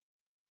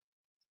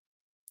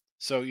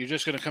 So you're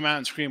just going to come out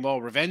and scream,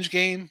 well, revenge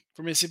game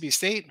for Mississippi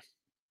State?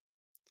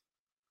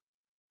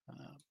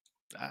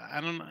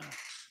 I don't know.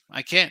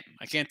 I can't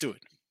do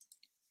it.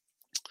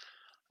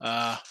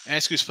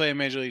 Ask who's playing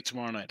Major League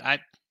tomorrow night.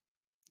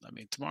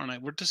 Tomorrow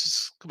night,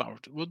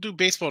 we'll do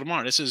baseball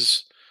tomorrow. This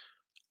is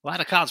a lot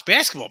of college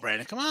basketball,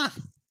 Brandon. Come on.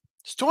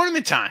 It's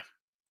tournament time.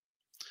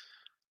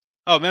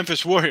 Oh,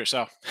 Memphis Warriors.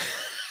 Oh.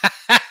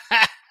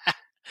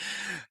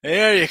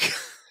 There you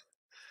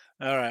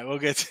go. All right, we'll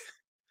get to...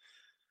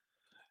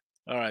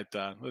 All right,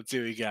 Don. Let's see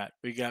what we got.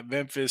 We got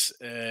Memphis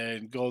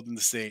and Golden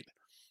State.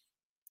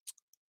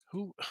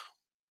 Who?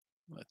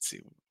 Let's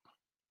see.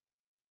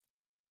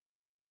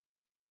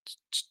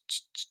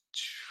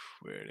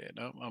 Where it is?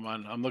 No,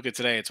 I'm looking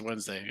today. It's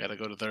Wednesday. I got to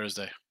go to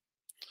Thursday.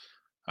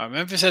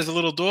 Memphis has a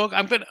little dog.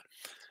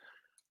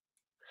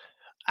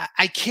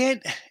 I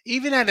can't,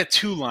 even at a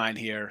 2 line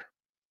here,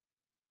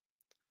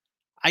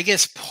 I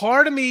guess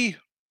part of me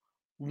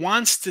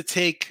wants to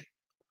take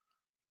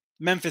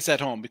Memphis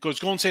at home because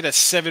Golden State has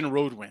 7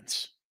 road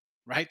wins,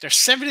 right? They're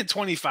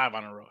 7-25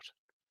 on the road.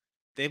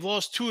 They've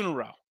lost 2 in a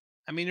row.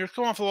 They're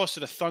coming off a loss to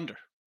the Thunder.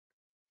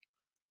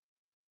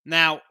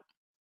 Now,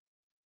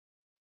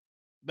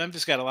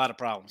 Memphis got a lot of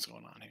problems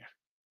going on here,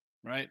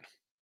 right?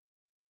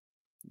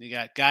 You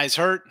got guys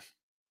hurt.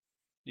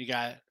 You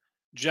got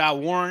Ja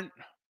Warrant.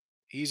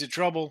 He's in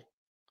trouble.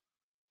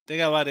 They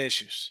got a lot of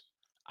issues.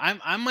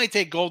 I might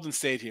take Golden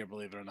State here,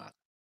 believe it or not.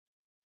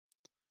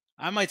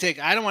 I might take.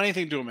 I don't want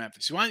anything to do with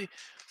Memphis. You want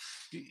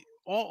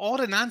all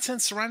the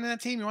nonsense surrounding that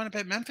team? You want to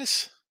bet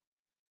Memphis?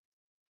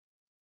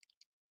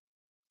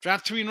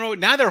 Dropped 3 in a row.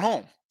 Now they're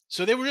home.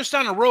 So they were just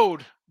on the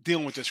road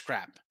dealing with this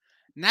crap.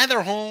 Now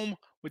they're home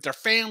with their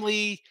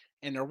family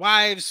and their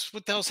wives.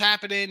 What the hell's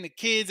happening? The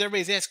kids,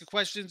 everybody's asking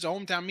questions. The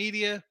hometown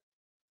media.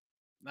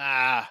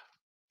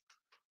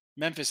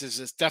 Memphis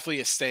is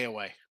definitely a stay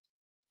away.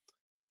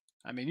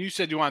 I mean, you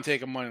said you want to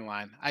take a money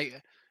line.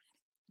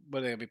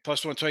 But it'll be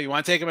plus 120. You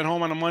want to take them at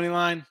home on the money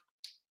line?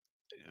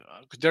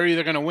 They're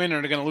either going to win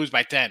or they're going to lose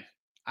by 10.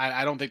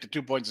 I don't think the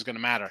 2 points is going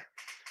to matter.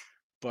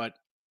 But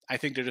I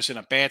think they're just in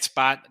a bad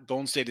spot.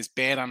 Golden State is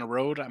bad on the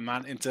road. I'm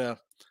not into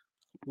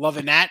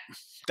loving that.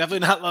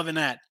 Definitely not loving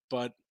that.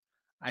 But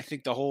I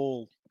think the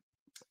whole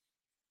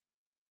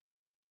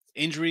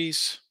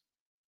injuries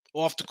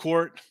off the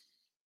court,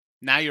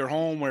 now you're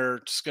home where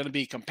it's going to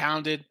be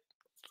compounded.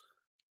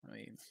 I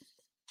mean,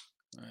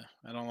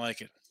 I don't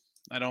like it.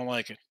 I don't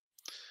like it.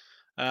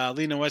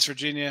 Leaning West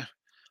Virginia.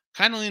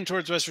 Kind of leaning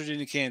towards West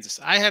Virginia, Kansas.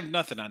 I have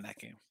nothing on that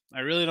game. I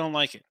really don't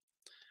like it.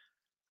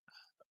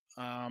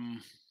 I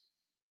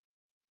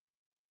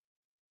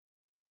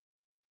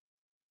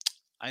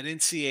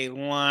didn't see a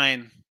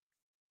line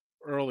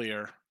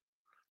earlier.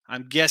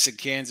 I'm guessing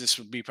Kansas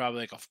would be probably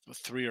like a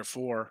 3 or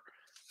 4.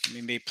 I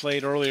mean, they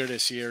played earlier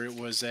this year. It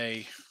was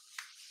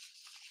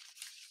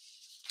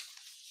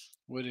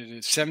what it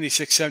is,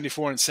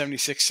 76-74 and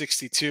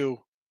 76-62.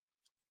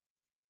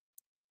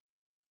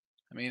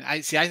 I mean,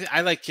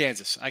 I like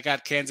Kansas. I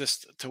got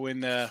Kansas to win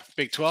the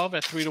Big 12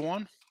 at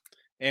 3-1.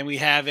 And we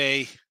have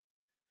a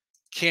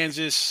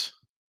Kansas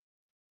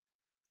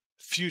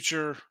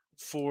future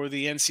for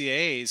the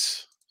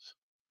NCAAs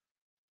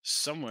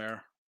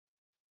somewhere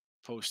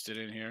posted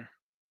in here.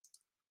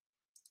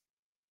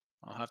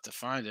 I'll have to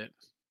find it.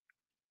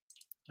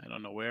 I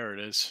don't know where it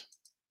is.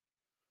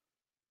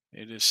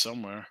 It is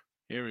somewhere.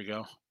 Here we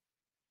go.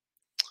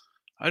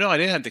 I know I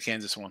didn't have the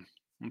Kansas one.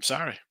 I'm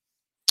sorry.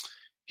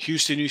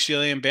 Houston,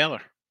 UCLA, and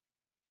Baylor.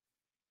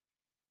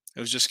 It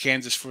was just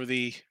Kansas for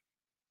the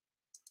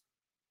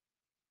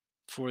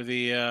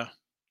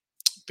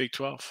Big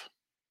 12.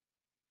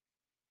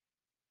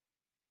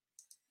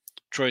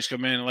 Troy's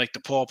coming in like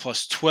DePaul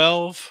plus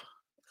 12.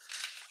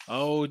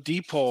 Oh,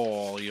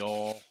 DePaul,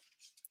 y'all.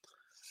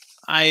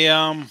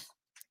 I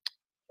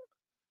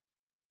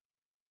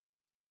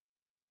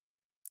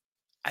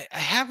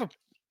have a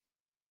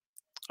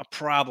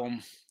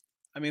problem.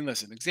 I mean,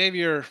 listen,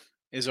 Xavier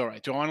is all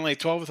right. Do I want to lay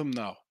 12 with him?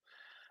 No.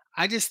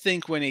 I just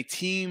think when a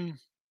team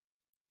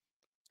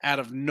out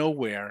of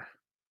nowhere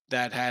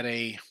that had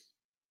a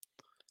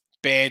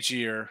bad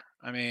year,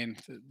 I mean,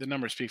 the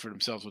numbers speak for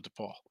themselves with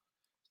DePaul.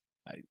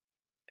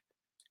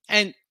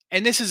 And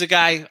this is a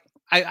guy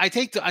I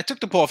took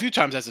DePaul a few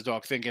times as a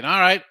dog, thinking, all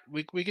right,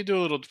 we could do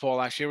a little DePaul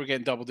last year. We're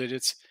getting double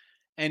digits,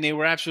 and they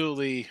were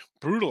absolutely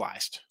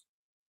brutalized.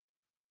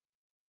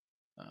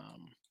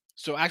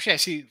 So actually, I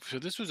see. So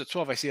this was a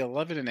 12. I see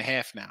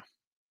 11.5 now.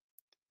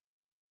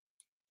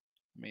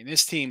 I mean,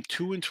 this team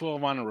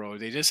 2-12 on the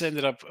road. They just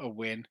ended up a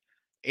win,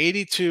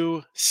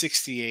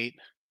 82-68.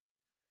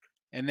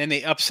 And then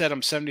they upset them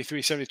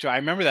 73-72. I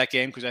remember that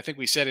game because I think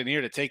we said in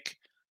here to take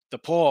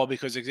DePaul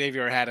because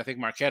Xavier had, I think,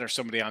 Marquette or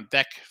somebody on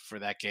deck for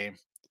that game.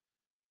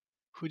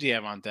 Who do you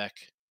have on deck?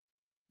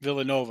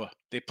 Villanova.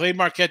 They played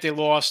Marquette. They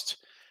lost.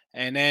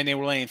 And then they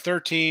were laying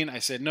 13. I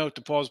said, no,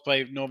 DePaul's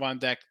play Nova on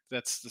deck.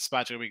 That's the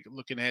spot you're going to be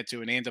looking ahead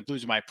to. And they end up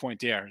losing my point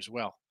there as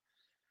well.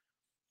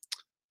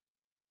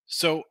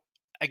 So,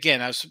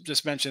 again, I was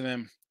just mentioning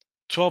them.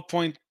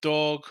 12-point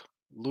dog,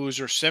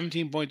 loser.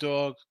 17-point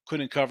dog,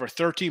 couldn't cover.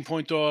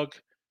 13-point dog,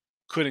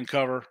 couldn't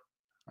cover.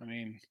 I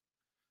mean,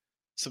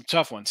 some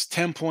tough ones.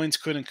 10 points,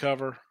 couldn't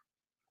cover.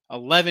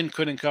 11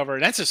 couldn't cover.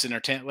 That's just in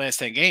their last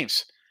 10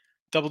 games.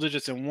 Double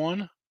digits in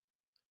 1,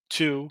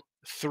 2,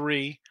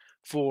 3,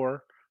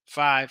 4,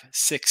 5,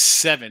 6,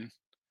 7,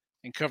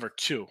 and cover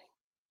 2.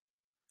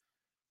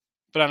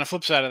 But on the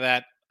flip side of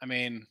that, I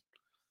mean,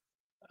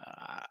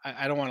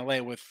 I don't want to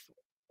lay with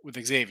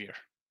Xavier.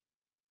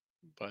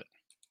 But,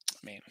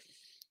 I mean,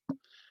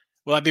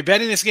 will I be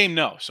betting this game?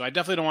 No. So I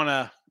definitely don't want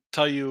to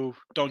tell you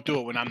don't do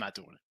it when I'm not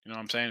doing it. You know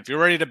what I'm saying? If you're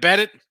ready to bet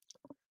it,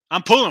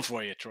 I'm pulling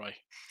for you, Troy.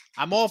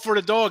 I'm all for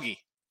the doggy.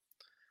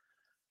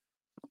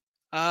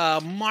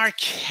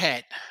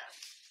 Marquette.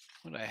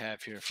 What do I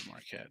have here for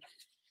Marquette?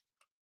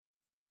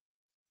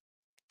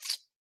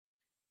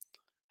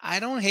 I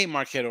don't hate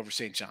Marquette over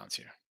St. John's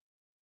here.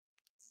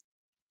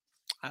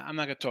 I'm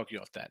not going to talk you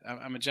off that.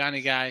 I'm a Johnny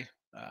guy.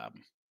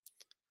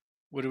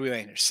 What are we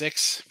laying here?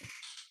 6?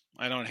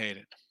 I don't hate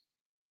it.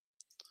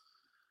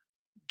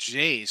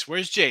 Jays.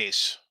 Where's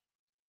Jays?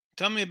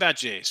 Tell me about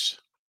Jays.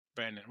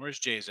 Brandon, where's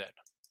Jays at?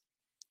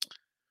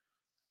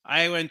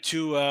 I went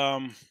to where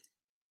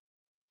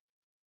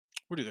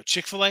do you go?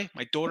 Chick-fil-A.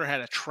 My daughter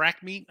had a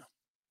track meet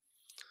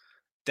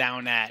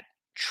down at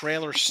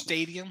Trailer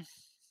Stadium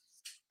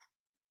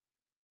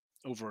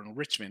over in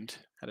Richmond.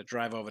 Had to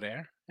drive over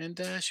there, and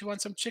she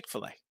wants some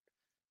Chick-fil-A.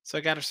 So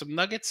I got her some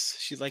nuggets.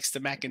 She likes the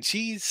mac and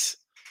cheese.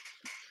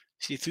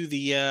 She threw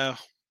the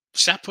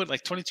shot put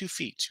like 22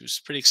 feet. She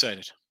was pretty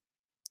excited.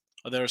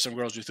 Oh, there were some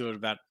girls who threw it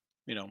about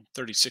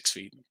 36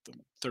 feet,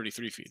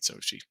 33 feet. So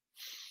she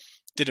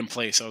didn't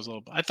place.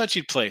 I thought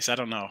she'd place. I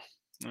don't know.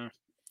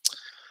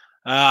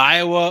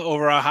 Iowa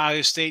over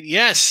Ohio State.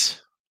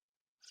 Yes.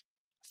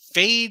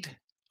 Fade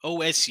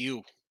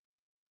OSU.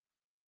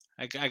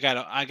 I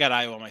got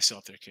Iowa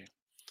myself there, King.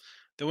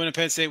 The win at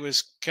Penn State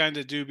was kind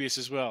of dubious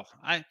as well.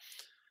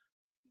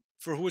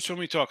 For which one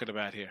are we talking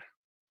about here?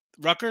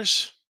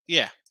 Rutgers?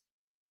 Yeah.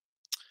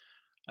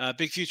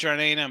 Big future on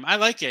A&M. I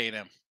like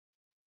A&M.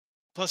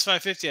 Plus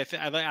 550.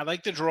 I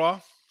like the draw.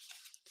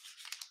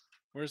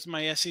 Where's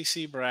my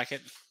SEC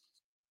bracket?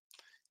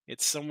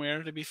 It's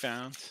somewhere to be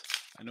found.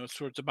 I know it's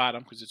towards the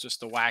bottom because it's just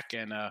the whack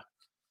and the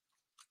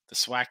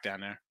SWAC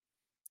down there.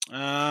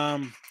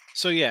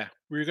 So yeah,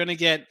 we're gonna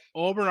get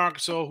Auburn,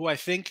 Arkansas, who I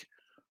think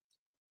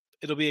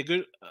it'll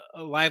be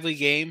a lively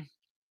game.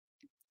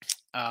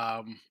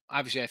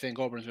 Obviously, I think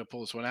Auburn's gonna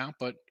pull this one out,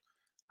 but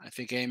I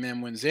think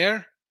A&M wins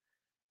there,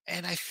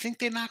 and I think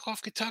they knock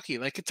off Kentucky.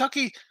 Like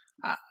Kentucky,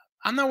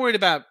 I'm not worried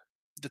about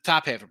the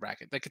top half of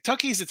bracket. Like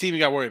Kentucky's the team you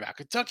got to worry about.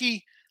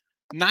 Kentucky,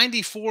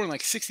 94 and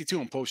like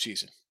 62 in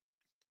postseason.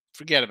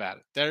 Forget about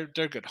it.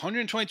 They're good.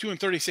 122 and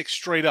 36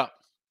 straight up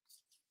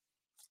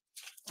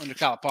under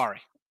Calipari.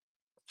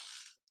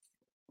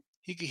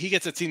 He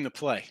gets a team to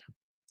play.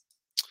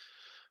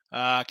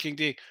 King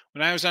D,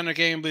 when I was on their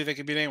game, I believe they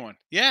could beat anyone.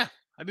 Yeah,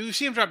 I mean we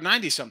see them drop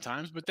 90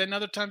 sometimes, but then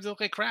other times they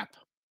look like crap.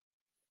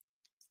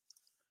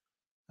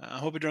 I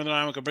hope Northern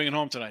Iowa can bring it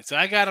home tonight. So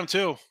I got them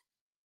too.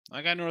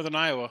 I got Northern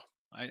Iowa.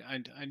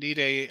 I need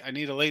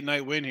a late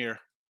night win here.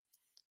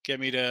 Get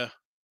me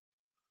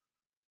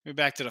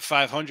back to the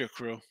 500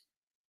 crew.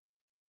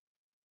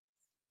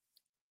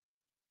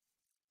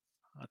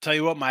 I'll tell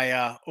you what,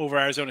 my over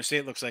Arizona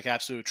State looks like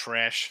absolute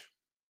trash.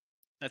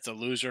 That's a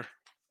loser.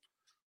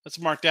 Let's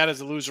mark that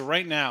as a loser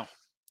right now.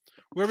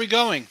 Where are we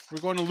going? We're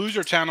going to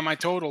loser town on my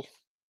total.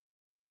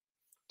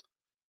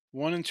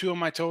 1 and 2 on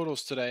my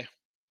totals today.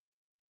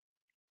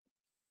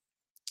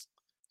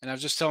 And I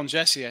was just telling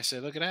Jesse, I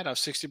said, look at that. I was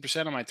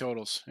 60% on my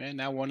totals. And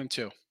now 1 and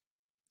 2.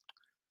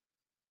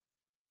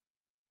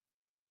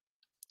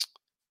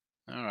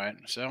 All right.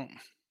 So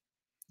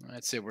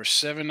that's it. We're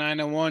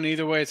 7-9-1.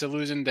 Either way, it's a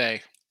losing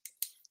day.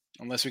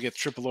 Unless we get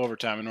triple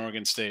overtime in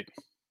Oregon State.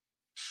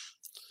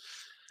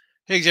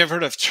 Hey, have you ever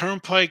heard of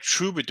Turnpike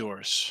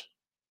Troubadours?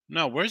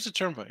 No, where's the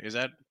Turnpike? Is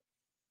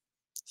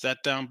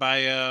that down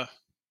by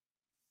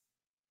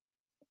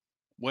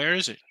where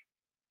is it?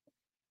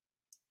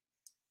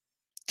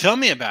 Tell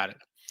me about it.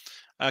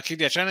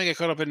 Trying to get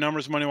caught up in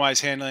numbers, money-wise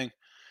handling.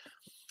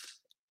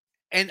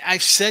 And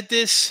I've said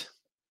this,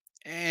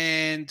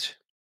 and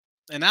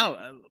now,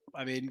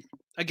 I mean,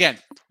 again,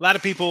 a lot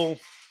of people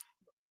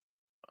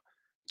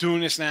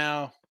doing this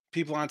now,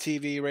 people on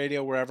TV,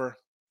 radio, wherever.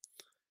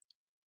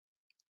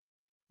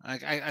 I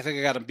think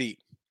I got them beat.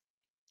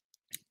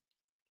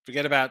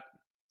 Forget about,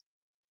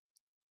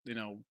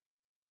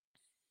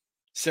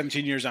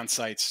 17 years on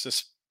sites,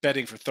 just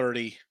betting for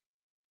 30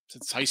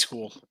 since high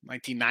school,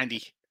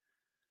 1990.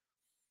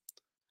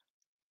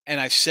 And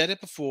I've said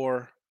it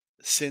before,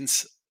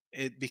 since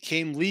it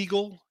became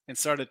legal and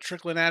started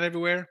trickling out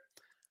everywhere,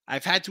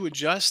 I've had to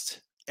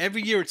adjust.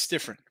 Every year it's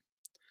different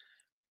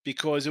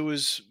because it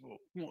was,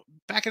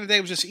 back in the day,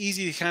 it was just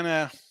easy to kind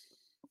of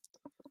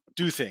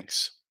do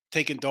things.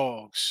 Taking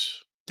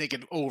dogs,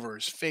 taking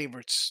overs,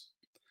 favorites,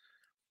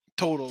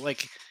 total.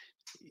 Like,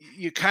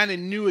 you kind of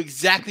knew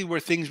exactly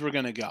where things were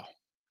going to go.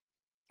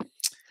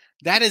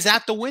 That is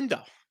out the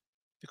window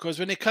because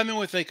when they come in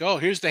with like, oh,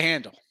 here's the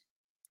handle.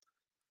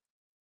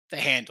 The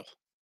handle.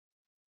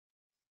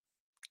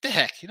 What the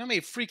heck? You know how many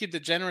freaking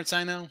degenerates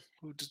I know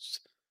who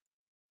just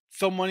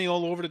throw money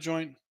all over the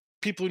joint?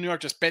 People in New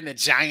York just betting the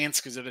Giants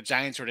because they're the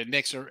Giants or the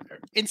Knicks, or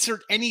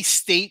insert any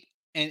state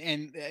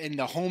and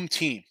the home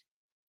team.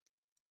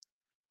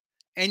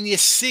 And you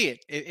see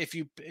it. If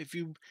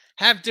you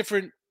have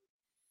different,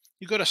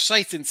 you go to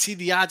sites and see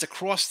the odds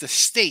across the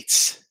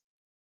states.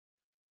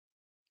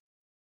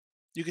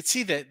 You can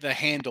see the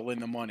handle in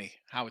the money,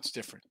 how it's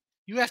different.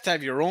 You have to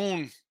have your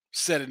own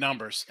set of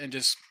numbers and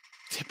just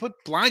put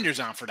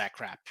blinders on for that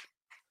crap.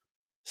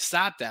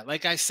 Stop that.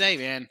 Like I say,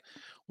 man,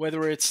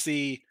 whether it's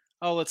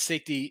let's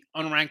take the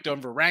unranked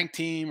over ranked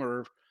team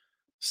or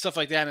stuff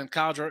like that in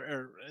college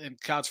or in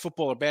college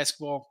football or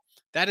basketball,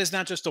 that is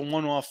not just a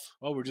one-off,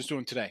 we're just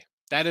doing today.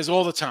 That is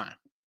all the time.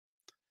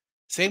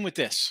 Same with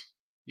this.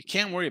 You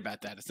can't worry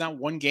about that. It's not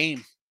one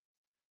game.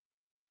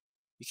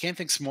 You can't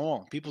think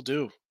small. People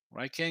do.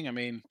 Right, King? I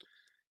mean,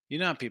 you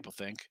know how people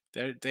think.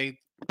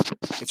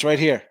 It's right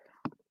here.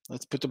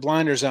 Let's put the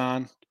blinders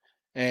on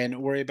and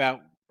worry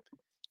about.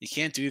 You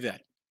can't do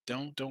that.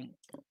 Don't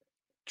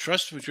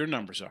trust what your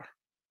numbers are.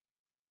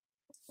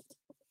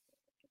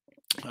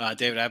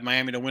 David, I have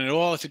Miami to win it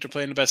all. I think they're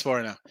playing the best ball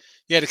right now.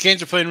 Yeah, the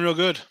Canes are playing real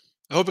good.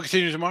 I hope it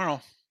continues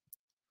tomorrow.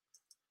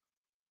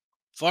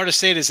 Florida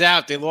State is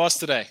out. They lost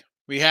today.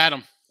 We had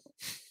them.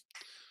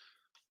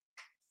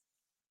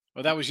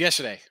 Well, that was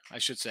yesterday, I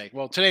should say.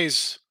 Well,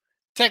 today's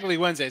technically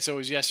Wednesday, so it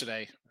was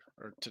yesterday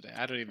or today.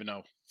 I don't even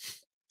know.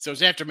 So it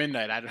was after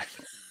midnight. I don't.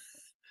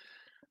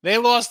 They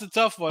lost a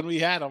tough one. We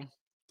had them,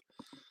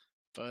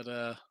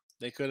 but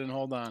they couldn't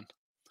hold on.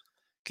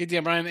 KD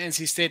O'Brien,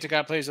 NC State took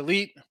out players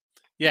elite.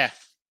 Yeah.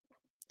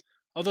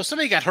 Although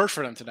somebody got hurt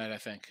for them tonight, I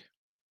think.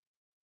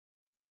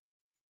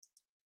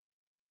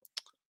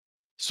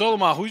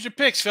 Solomon, who's your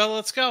picks, fella?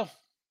 Let's go.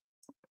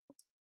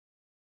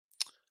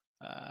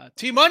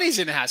 T Money's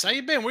in the house. How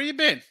you been? Where you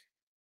been?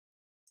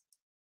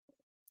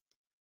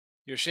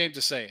 You're ashamed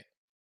to say it.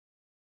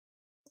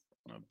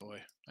 Oh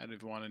boy, I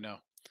didn't want to know.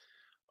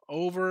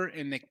 Over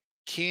in the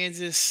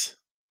Kansas,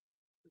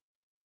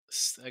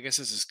 I guess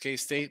this is K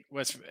State,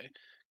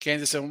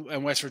 Kansas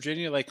and West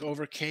Virginia, like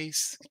over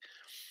Case.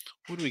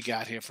 What do we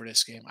got here for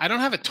this game? I don't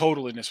have a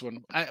total in this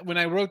one. When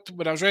I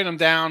was writing them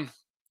down,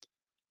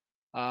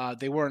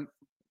 they weren't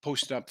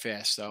posted up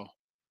fast though.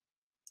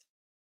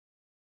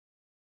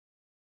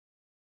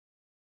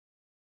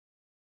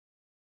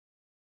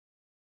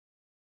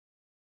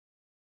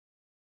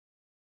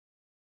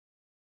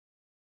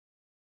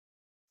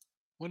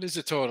 What is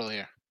the total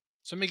here?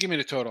 Somebody give me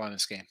the total on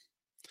this game.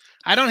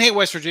 I don't hate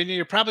West Virginia.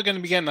 You're probably going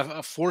to be getting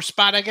a 4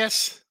 spot, I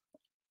guess.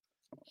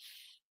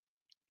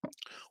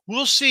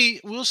 We'll see.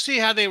 We'll see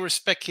how they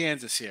respect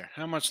Kansas here.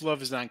 How much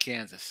love is on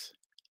Kansas?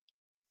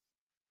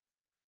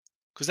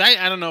 Because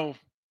I don't know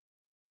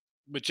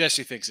what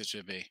Jesse thinks it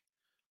should be.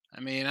 I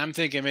mean, I'm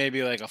thinking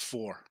maybe like a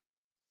 4,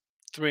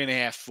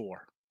 3.5,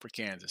 4 for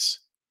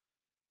Kansas.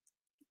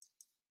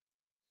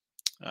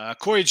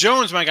 Corey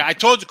Jones, my guy. I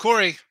told you,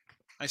 Corey.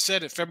 I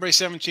said it. February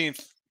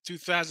 17th,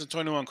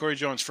 2021. Corey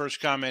Jones' first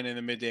comment in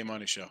the Midday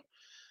Money Show.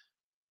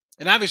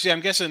 And obviously,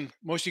 I'm guessing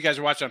most of you guys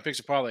are watching on Picks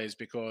and Parlays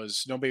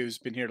because nobody has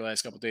been here the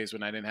last couple of days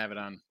when I didn't have it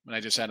on, when I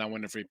just had on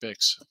Winning Free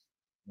Picks.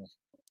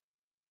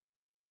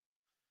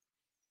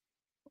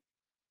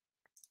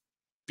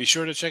 Be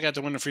sure to check out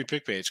the Winning Free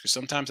Pick page because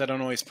sometimes I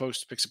don't always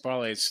post Picks and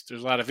Parlays.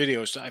 There's a lot of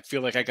videos. So I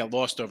feel like I got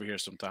lost over here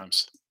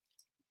sometimes.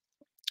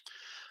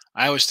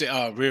 I always say,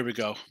 oh, here we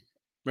go.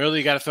 Really,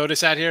 you got to throw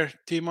this out here,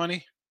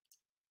 T-Money?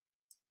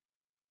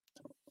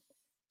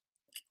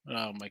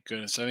 Oh, my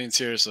goodness. I mean,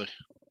 seriously.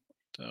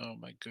 Oh,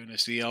 my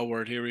goodness. The L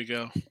word. Here we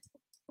go.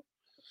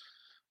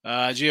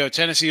 Gio,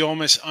 Tennessee Ole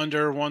Miss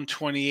under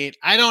 128.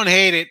 I don't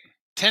hate it.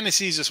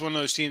 Tennessee's just one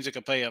of those teams that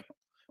can play a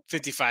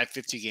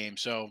 55-50 game.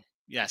 So,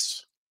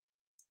 yes.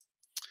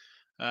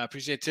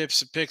 Appreciate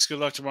tips and picks. Good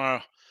luck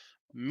tomorrow.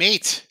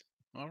 Mate.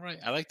 All right.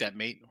 I like that,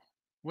 mate.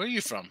 Where are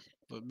you from?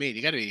 Well, mate,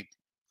 you got to be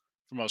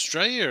from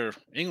Australia or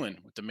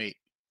England with the mate,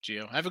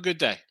 Gio. Have a good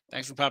day.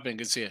 Thanks for popping in.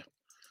 Good to see you.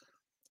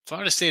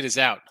 Florida State is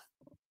out.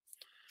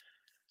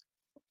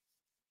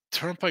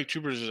 Turnpike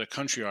Troopers is a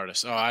country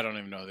artist. Oh, I don't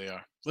even know who they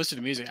are. Listen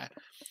to music.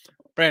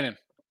 Brandon,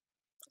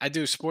 I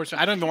do sports.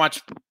 I don't even watch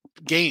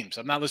games.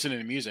 I'm not listening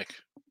to music.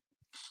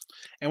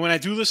 And when I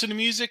do listen to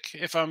music,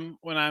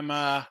 when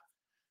I'm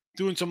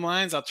doing some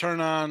lines, I'll turn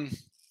on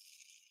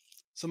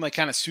some like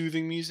kind of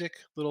soothing music,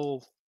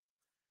 little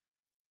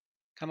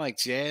kind of like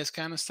jazz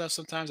kind of stuff.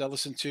 Sometimes I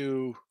listen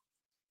to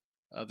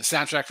the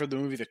soundtrack for the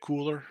movie The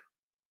Cooler.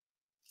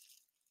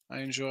 I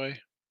enjoy.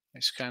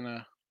 It's kind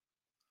of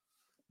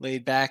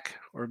laid back,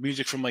 or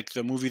music from like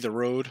the movie The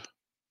Road.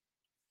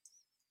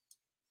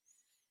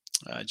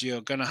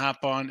 Gio gonna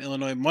hop on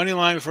Illinois money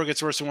line before it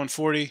gets worse than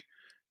 140.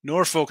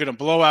 Norfolk in a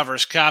blowout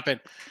versus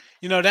Coppin.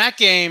 You know that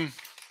game.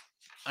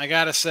 I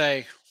gotta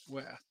say,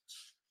 well,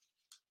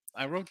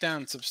 I wrote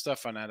down some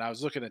stuff on that. I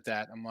was looking at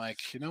that. I'm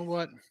like, you know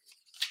what?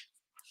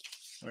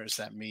 Where's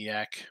that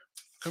Miak?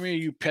 Come here,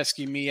 you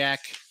pesky Miak.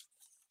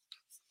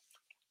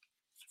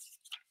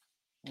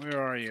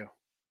 Where are you?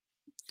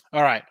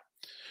 All right.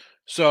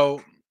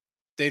 So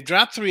they've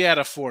dropped 3 out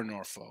of 4,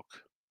 Norfolk.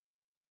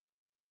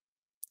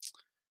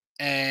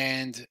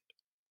 And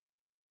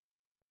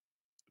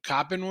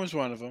Coppin was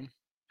one of them.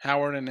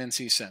 Howard and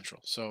NC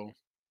Central. So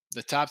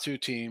the top 2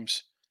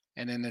 teams,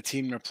 and then the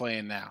team they're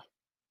playing now.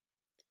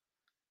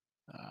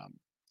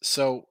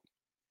 So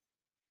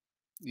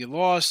you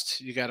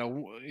lost. You got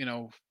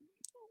to,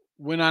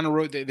 win on the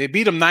road. They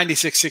beat them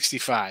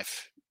 96-65.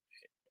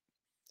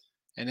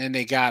 And then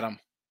they got them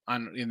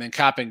and then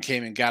Coppin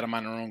came and got them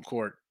on their own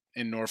court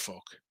in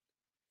Norfolk.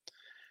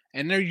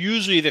 And they're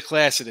usually the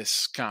class of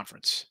this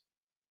conference.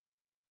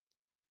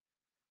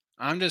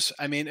 And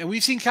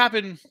we've seen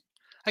Coppin,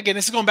 again,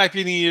 this is going back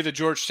to the year, the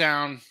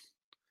Georgetown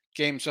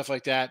game, stuff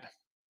like that.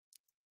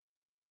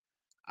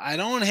 I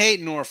don't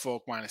hate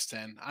Norfolk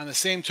 -10. On the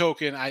same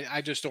token,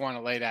 I just don't want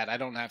to lay that. I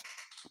don't have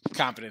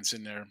confidence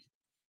in there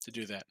to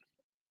do that.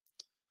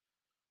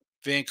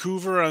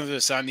 Vancouver on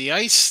the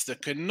ice, the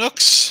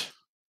Canucks.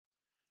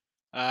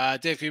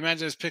 Dave, can you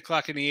imagine this pick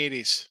clock in the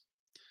 80s?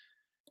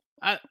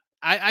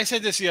 I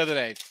said this the other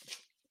day.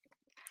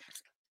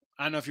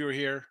 I don't know if you were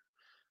here.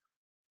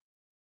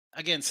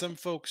 Again, some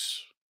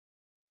folks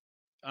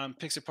on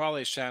Picks and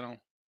Parlays channel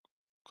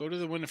go to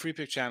the Win the Free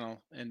Pick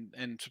channel and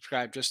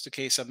subscribe just in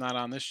case I'm not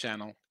on this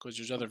channel because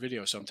there's other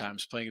videos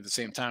sometimes playing at the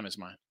same time as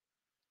mine.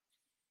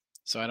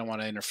 So I don't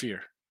want to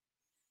interfere.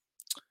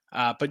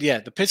 But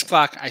yeah, the pitch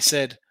clock, I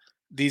said,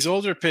 these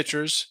older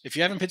pitchers, if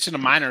you haven't pitched in the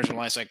minors in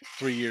the last like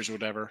 3 years or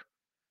whatever,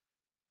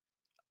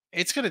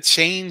 it's going to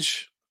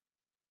change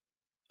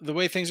the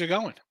way things are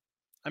going.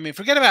 I mean,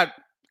 forget about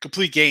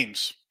complete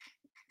games.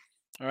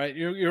 All right.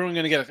 You're only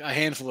going to get a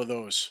handful of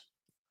those.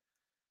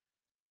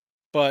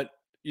 But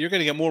you're going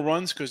to get more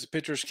runs because the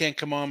pitchers can't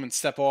come on and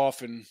step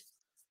off and,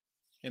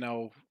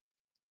 do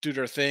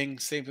their thing.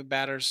 Same with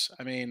batters.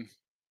 I mean,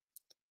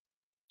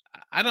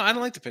 I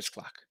don't like the pitch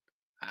clock.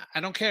 I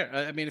don't care.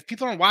 I mean, if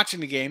people aren't watching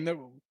the game,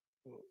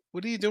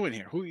 what are you doing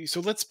here? So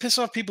let's piss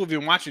off people who've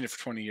been watching it for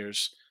 20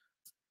 years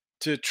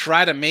to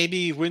try to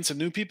maybe win some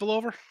new people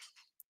over.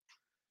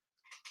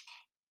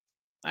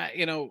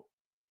 I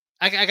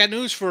got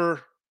news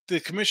for the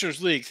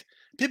Commissioners League.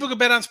 People can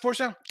bet on sports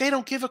now. They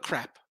don't give a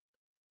crap.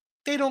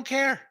 They don't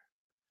care.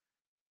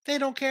 They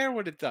don't care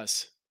what it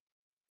does.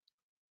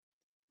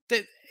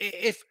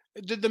 If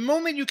the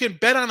moment you can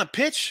bet on a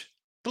pitch,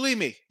 believe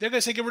me, they're going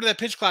to say get rid of that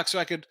pitch clock so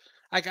I could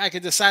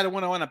decide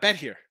when I want to bet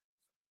here.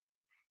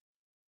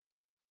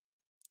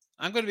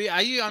 I'm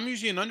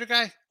usually an under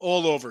guy,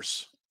 all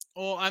overs.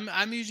 Oh,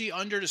 I'm usually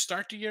under to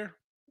start the year.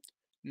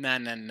 Nah.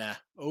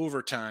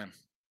 Overtime.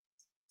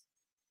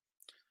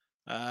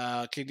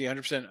 KD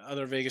 100%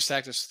 other Vegas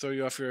tactics to throw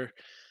you off your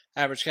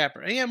average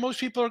capper. And yeah, most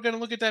people are going to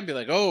look at that and be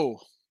like, oh,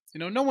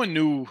 no one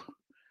knew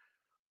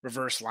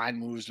reverse line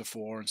moves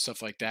before and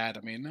stuff like that.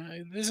 I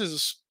mean, this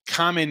is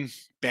common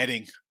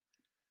betting.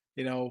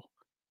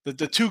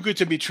 The too good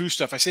to be true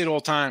stuff. I say it all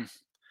the time.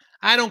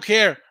 I don't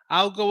care.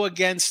 I'll go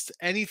against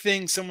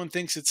anything someone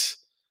thinks it's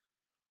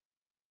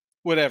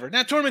whatever.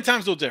 Now, tournament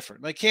time's a little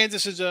different. Like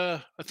Kansas is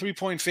a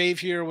 3-point fave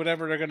here,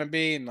 whatever they're going to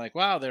be. And like,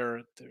 wow, they're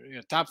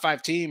a top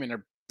 5 team and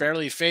they're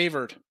barely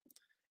favored.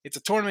 It's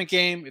a tournament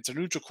game. It's a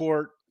neutral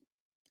court.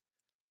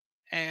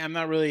 And I'm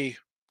not really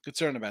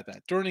concerned about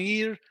that. During the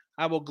year,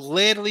 I will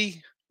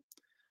gladly,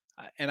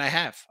 and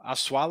I'll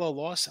swallow a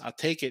loss. I'll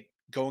take it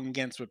going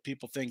against what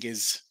people think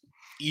is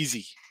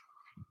easy.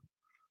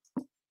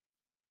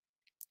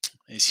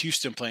 Is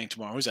Houston playing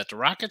tomorrow? Who's that? The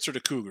Rockets or the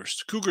Cougars?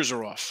 The Cougars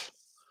are off.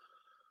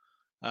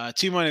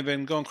 Team Money have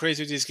been going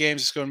crazy with these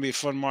games. It's going to be a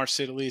fun March, to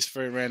say the least.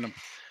 Very random.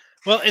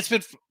 Well, it's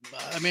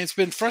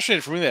been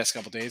frustrating for me the last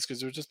couple of days because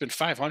there's just been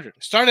 500.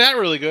 Started out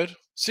really good,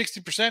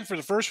 60% for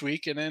the first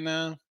week, and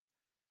then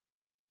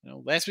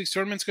last week's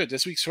tournament's good.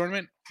 This week's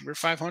tournament, we're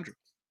 500.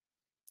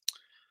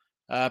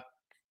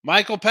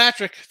 Michael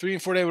Patrick,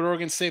 3-4 day with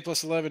Oregon State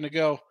plus 11 to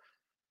go.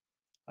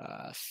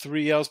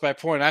 3 L's by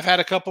point. I've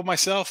had a couple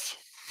myself.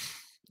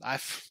 I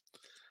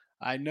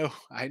know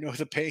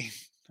the pain.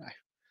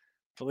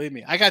 Believe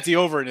me, I got the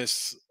over in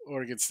this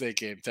Oregon State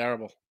game.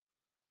 Terrible.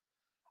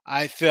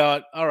 I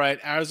thought, all right,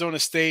 Arizona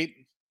State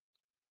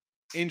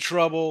in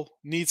trouble,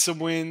 needs some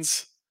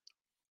wins.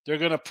 They're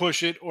going to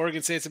push it.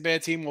 Oregon State's a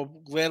bad team. We'll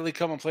gladly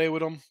come and play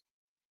with them.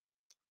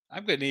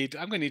 I'm gonna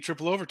need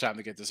triple overtime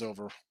to get this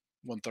over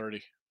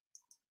 130.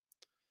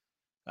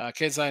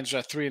 Kansas Lions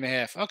at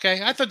 3.5.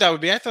 Okay, I thought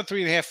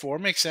 3.5, 4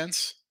 makes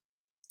sense.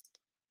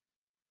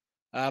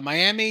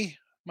 Miami,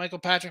 Michael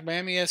Patrick,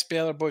 Miami, yes,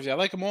 Baylor, Boise. I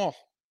like them all.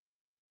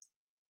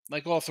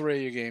 Like all 3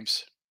 of your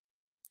games.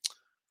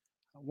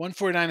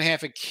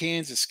 149.5 at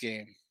Kansas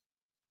game.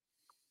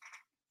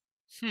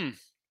 I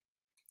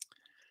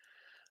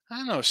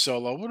don't know,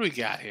 Solo. What do we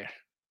got here?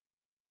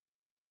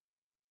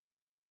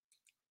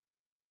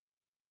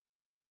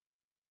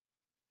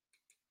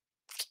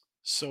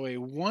 So a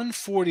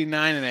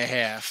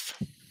 149.5.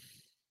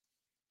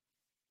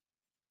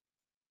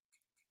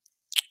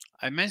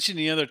 I mentioned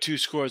the other 2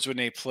 scores when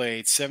they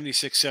played,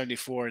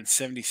 76-74 and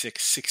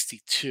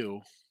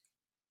 76-62.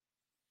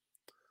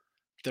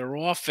 They're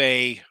off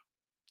a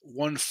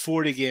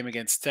 140 game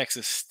against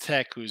Texas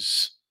Tech,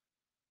 who's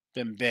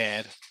been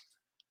bad.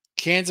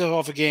 Kansas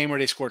off a game where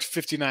they scored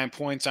 59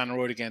 points on the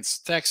road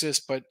against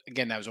Texas, but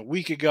again, that was a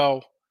week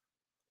ago.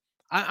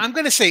 I'm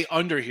going to say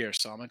under here,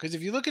 Solomon, because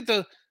if you look at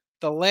the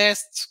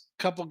last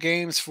couple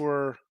games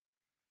for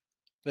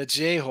the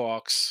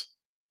Jayhawks,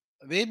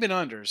 they've been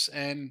unders,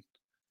 and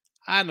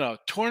I don't know.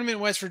 Tournament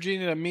West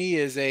Virginia to me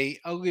is a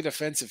ugly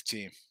defensive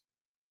team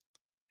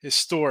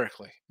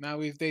historically. Now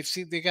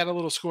they got a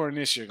little scoring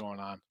this year going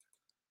on,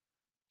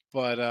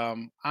 but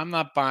I'm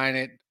not buying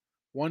it.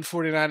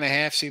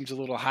 149.5 seems a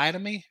little high to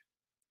me.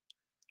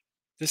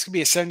 This could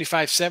be a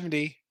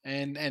 75-70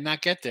 and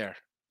not get there.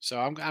 So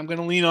I'm going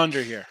to lean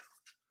under here.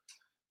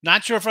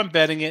 Not sure if I'm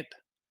betting it.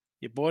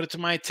 You brought it to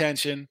my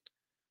attention,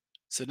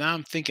 so now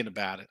I'm thinking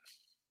about it.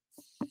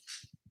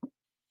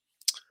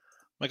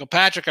 Michael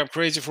Patrick, I'm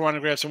crazy for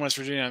wanting to grab some West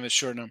Virginia on this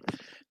short number.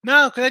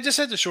 No, because I just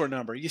said the short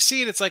number. You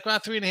see it, it's like,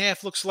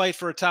 3.5 looks light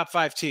for a top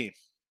 5 team.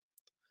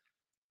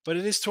 But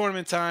it is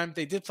tournament time.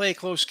 They did play a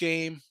close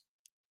game.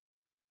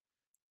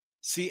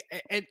 See,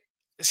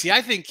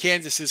 I think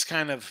Kansas is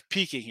kind of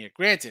peaking here.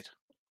 Granted,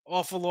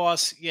 awful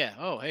loss. Yeah.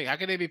 Oh, hey, how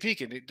can they be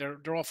peaking?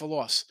 They're off a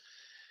loss.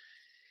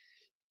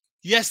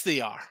 Yes,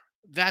 they are.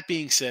 That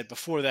being said,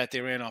 before that,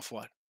 they ran off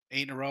what?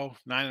 8 in a row,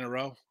 9 in a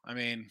row? I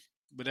mean,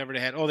 whatever they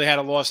had. Oh, they had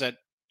a loss at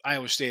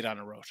Iowa State on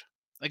the road.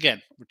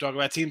 Again, we're talking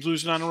about teams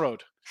losing on the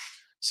road.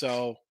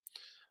 So,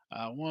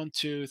 1,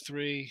 2,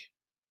 3,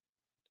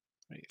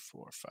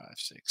 4, 5,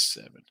 6,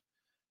 7,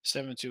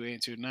 7, 2,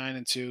 8, 2, 9,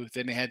 and 2.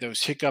 Then they had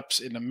those hiccups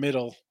in the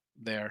middle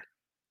there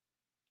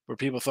where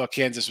people thought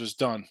Kansas was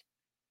done.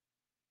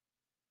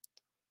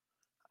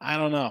 I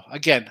don't know.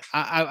 Again,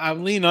 I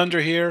lean under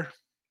here.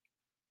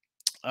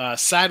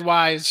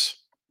 Sidewise,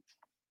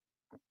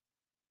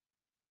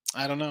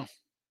 I don't know.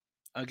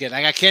 Again,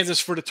 I got Kansas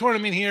for the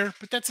tournament here,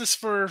 but that's just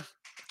for.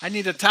 I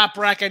need a top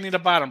bracket. I need a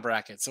bottom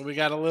bracket. So we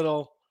got a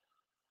little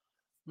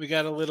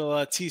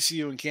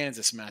TCU and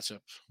Kansas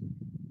matchup.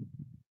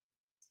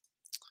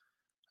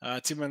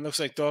 Team looks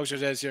like dogs are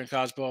dead here in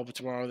college ball, but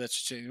tomorrow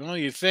that's change. Well,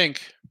 you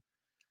think?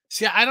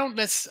 See, I don't.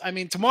 I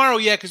mean, tomorrow,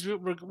 yeah, because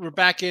we're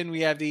back in.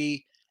 We have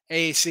the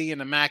AAC and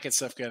the MAC and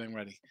stuff getting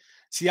ready.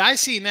 See, I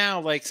see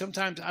now. Like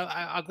sometimes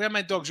I'll grab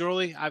my dogs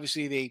early.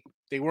 Obviously,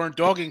 they weren't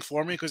dogging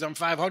for me because I'm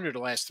 500 the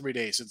last 3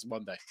 days since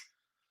Monday.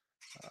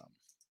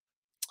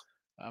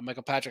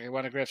 Michael Patrick, I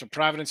want to grab some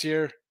Providence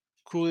here.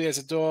 Cooley as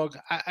a dog.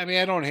 I mean,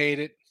 I don't hate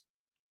it.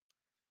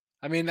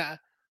 I mean,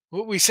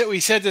 we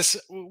said this.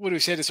 What did we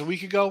say this a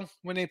week ago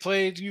when they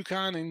played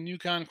UConn and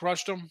UConn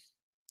crushed them?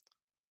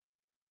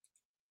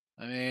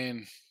 I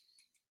mean,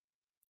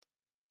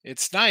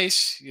 it's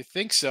nice. You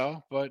think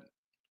so, but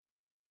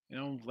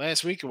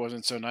last week it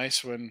wasn't so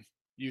nice when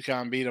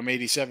UConn beat them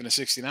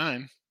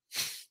 87-69.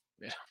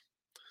 Yeah.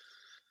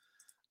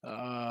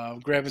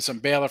 Grabbing some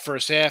Baylor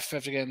first half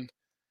after getting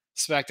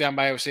smacked down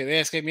by Iowa State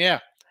last game. Yeah.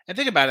 And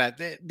think about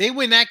that. They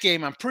win that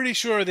game. I'm pretty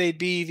sure they'd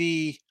be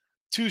the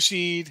 2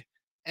 seed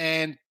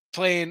and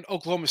playing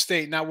Oklahoma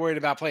State, not worried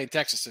about playing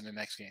Texas in the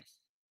next game.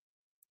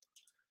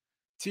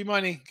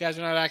 T-Money, guys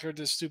are not accurate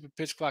to the stupid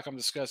pitch clock I'm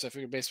discussing. I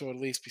figured baseball would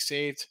at least be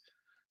saved.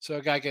 So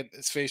a guy get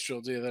his face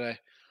drilled the other day.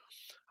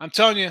 I'm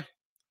telling you,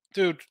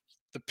 dude,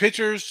 the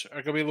pitchers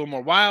are going to be a little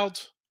more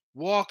wild.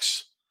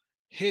 Walks,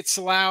 hits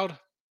allowed.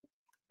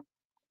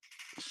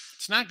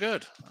 It's not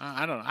good.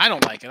 I don't know. I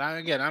don't like it.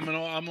 I'm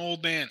an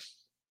old man.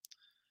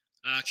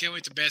 Can't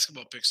wait to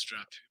basketball picks to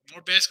drop.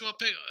 More basketball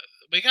picks.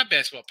 We got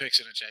basketball picks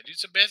in the chat. You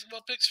some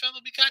basketball picks, fella?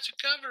 We got you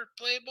covered.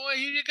 Playboy,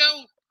 here you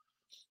go.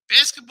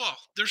 Basketball.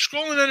 They're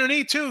scrolling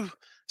underneath too,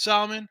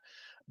 Solomon.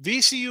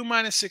 VCU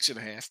minus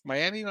 6.5,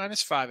 Miami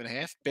minus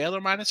 5.5,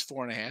 Baylor minus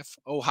 4.5,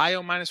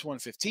 Ohio minus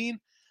 115,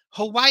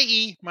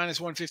 Hawaii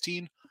minus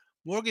 115,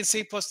 Morgan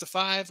State plus the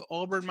 5,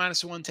 Auburn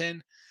minus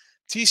 110,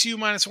 TCU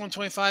minus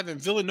 125,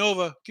 and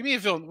Villanova. Give me a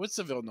Villanova. What's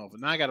the Villanova?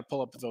 Now I got to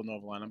pull up the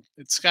Villanova line.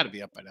 It's got to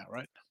be up by now,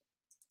 right?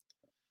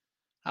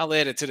 I'll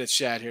add it to the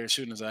chat here as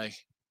soon as I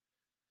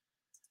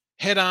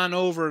head on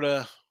over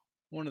to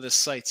one of the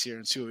sites here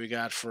and see what we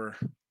got for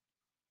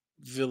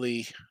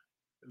Villanovi.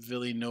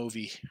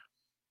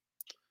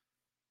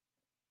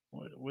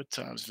 What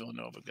time's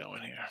Villanova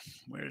going here?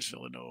 Where's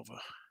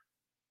Villanova?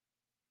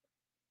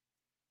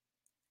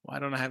 Why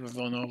don't I have a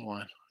Villanova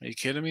line? Are you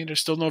kidding me? There's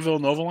still no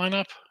Villanova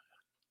lineup?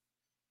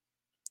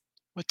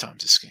 What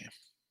time's this game?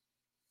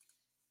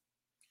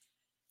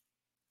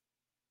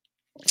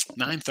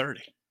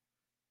 9:30.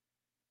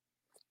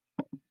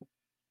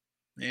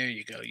 There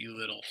you go, you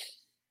little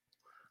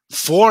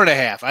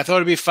 4.5. I thought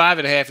it'd be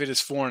 5.5. It is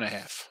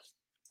 4.5.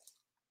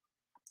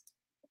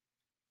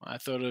 I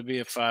thought it would be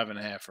a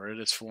 5.5, or it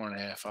is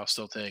 4.5. I'll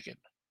still take it.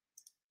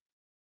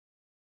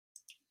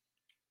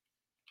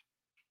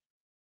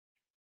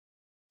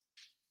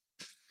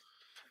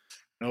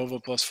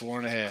 Nova plus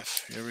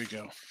 4.5. Here we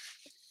go.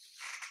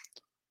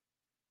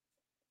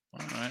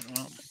 All right,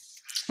 well,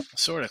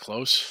 sort of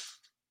close.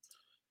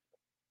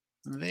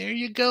 There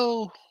you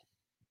go.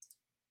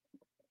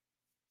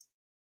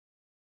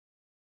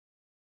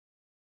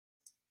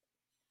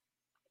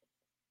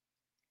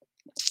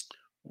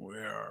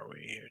 Where are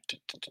we here?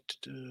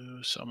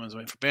 Someone's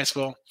waiting for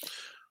basketball.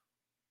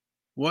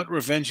 What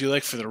revenge you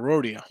like for the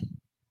rodeo?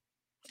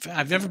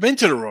 I've never been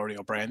to the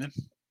rodeo, Brandon.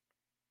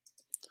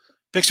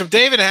 Picks from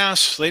David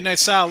House. Late night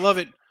style. Love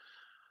it.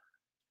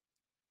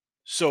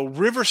 So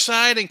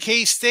Riverside and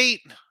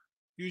K-State.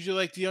 Usually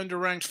like the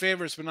underranked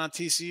favorites, but not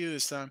TCU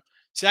this time.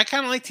 See, I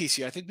kind of like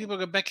TCU. I think people are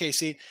going to bet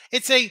K-State.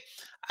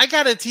 I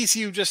got a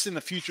TCU just in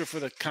the future for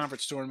the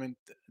conference tournament,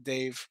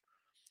 Dave.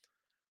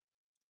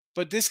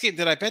 But this game,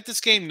 did I bet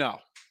this game? No.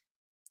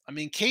 I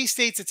mean,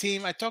 K-State's a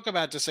team. I talk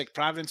about just like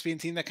Providence being a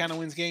team that kind of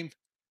wins game.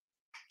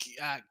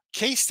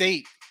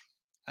 K-State,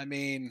 I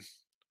mean,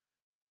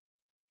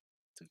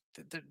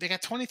 they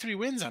got 23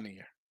 wins on the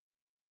year.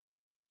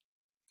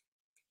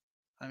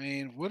 I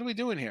mean, what are we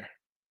doing here?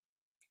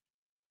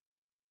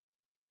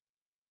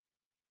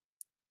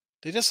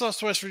 They just lost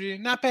to West Virginia.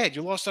 Not bad.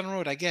 You lost on the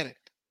road. I get it.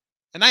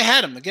 And I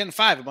had them again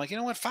 5. I'm like, you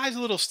know what? 5's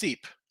a little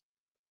steep.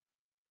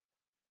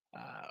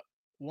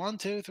 1,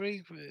 2,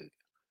 3.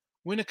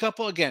 Win a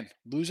couple again.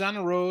 Lose on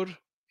the road.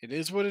 It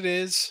is what it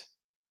is.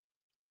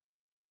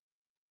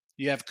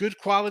 You have good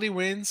quality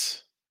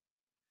wins.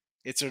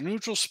 It's a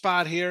neutral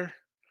spot here.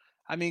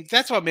 I mean,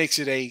 that's what makes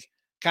it a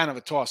kind of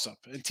a toss up.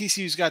 And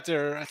TCU's got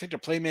I think their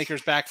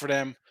playmakers back for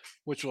them,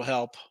 which will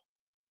help.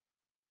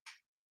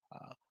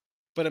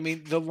 But I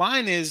mean, the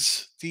line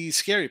is the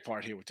scary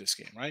part here with this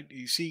game, right?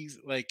 You see,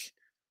 like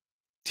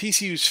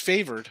TCU's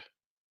favored,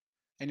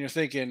 and you're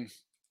thinking,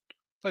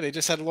 but they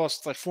just had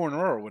lost like 4 in a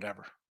row or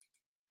whatever.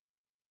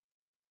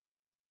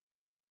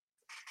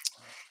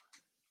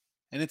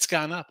 And it's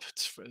gone up.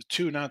 It's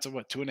 2 now to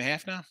what,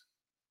 2.5 now?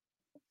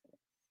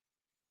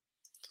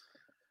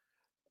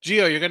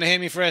 Gio, you're going to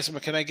hand me for asking,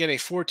 but can I get a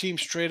 4-team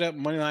straight up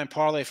money line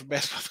parlay for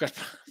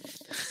basketball?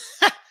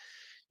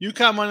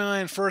 UConn money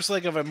line first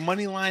leg of a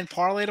money line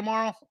parlay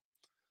tomorrow.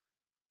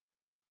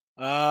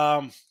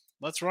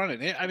 Let's run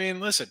it. I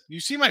mean, listen, you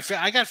see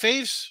I got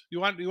faves.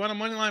 You want a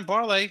money line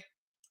parlay?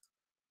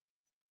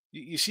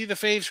 You see the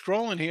fave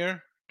scrolling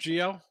here,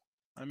 Gio.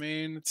 I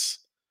mean, it's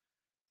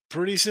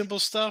pretty simple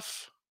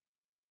stuff.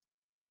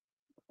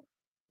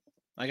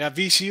 I got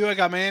VCU. I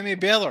got Miami,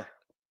 Baylor.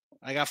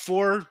 I got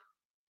 4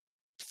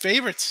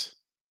 favorites.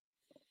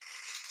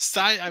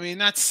 I mean,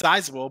 not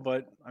sizable,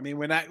 but I mean,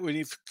 when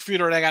you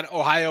figure it, I got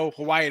Ohio,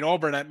 Hawaii, and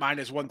Auburn at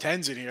minus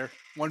 110s in here,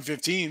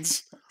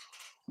 115s.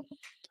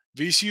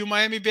 VCU,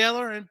 Miami,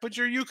 Baylor, and put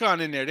your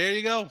UConn in there. There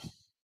you go.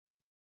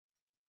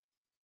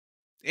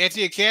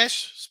 After you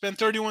cash, spend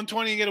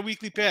 $31.20 and get a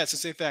weekly pass. I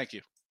say thank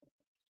you.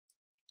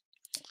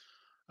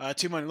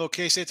 T-Money, low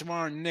K-State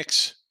tomorrow.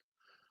 Knicks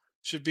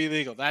should be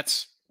legal.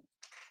 That's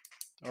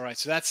all right.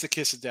 So that's the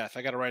kiss of death.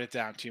 I got to write it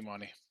down.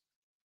 T-Money.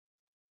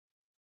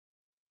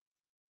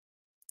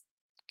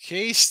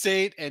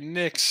 K-State and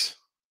Knicks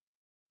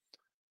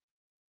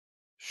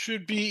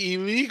should be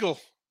illegal.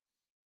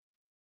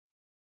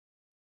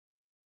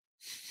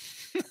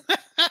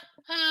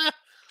 I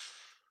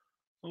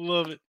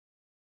love it.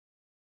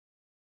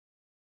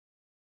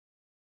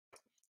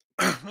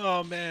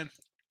 Oh, man.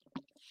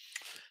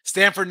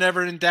 Stanford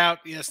never in doubt.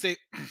 Yes, they.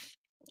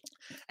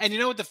 And you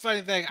know what the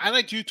funny thing? I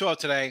liked Utah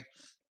today.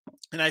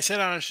 And I said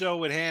on a show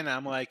with Hannah,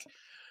 I'm like,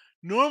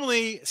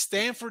 normally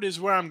Stanford is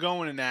where I'm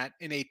going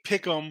in a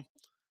pick 'em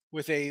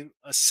with a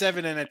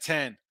 7 and a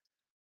 10.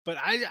 But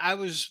I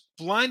was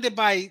blinded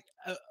by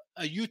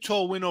a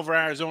Utah win over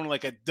Arizona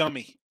like a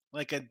dummy,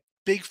 like a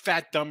big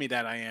fat dummy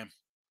that I am.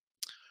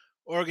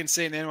 Oregon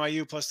State and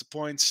NYU plus the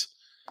points.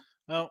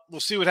 Well, we'll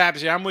see what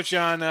happens here. I'm with you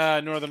on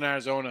Northern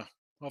Arizona.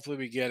 Hopefully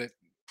we get it,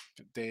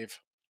 Dave.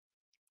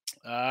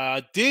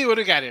 D, what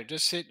do we got here?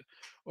 Just hit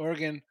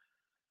Oregon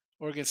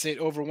State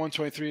over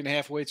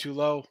 123.5, way too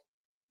low.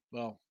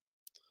 Well,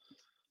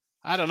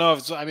 I don't know.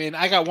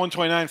 I got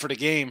 129 for the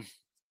game.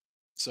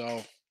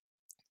 So,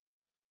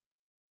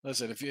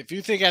 listen, if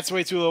you think that's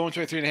way too low,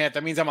 123.5,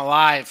 that means I'm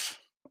alive.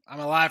 I'm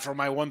alive for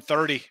my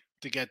 130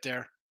 to get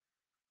there,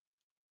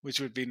 which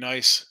would be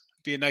nice.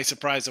 Be a nice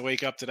surprise to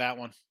wake up to that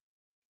one.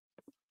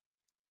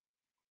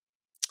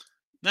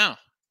 No,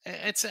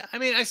 it's not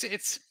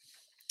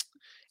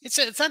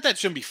that it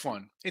shouldn't be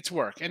fun. It's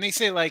work. And they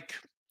say, like,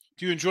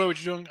 do you enjoy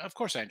what you're doing? Of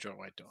course I enjoy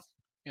what I do.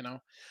 You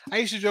know, I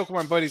used to joke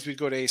with my buddies. We'd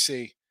go to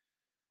AC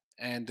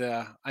and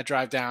I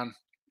drive down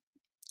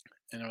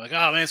and they're like,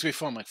 oh man, it's gonna be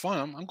fun. I'm like,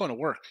 fun. I'm going to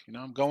work. You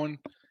know, I'm going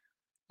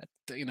at,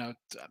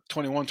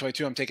 21,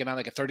 22. I'm taking out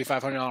like a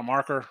 $3,500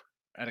 marker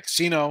at a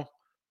casino,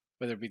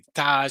 whether it be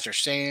Taj or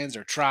Sands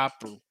or Trop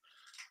or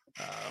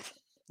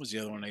what's the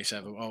other one they used to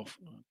have? Oh,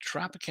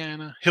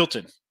 Tropicana.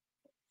 Hilton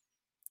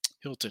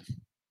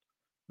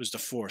was the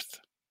 4th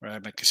where I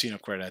had my casino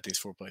credit at these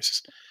 4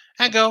 places.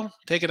 I go,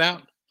 take it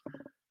out.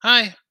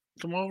 Hi,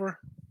 come over.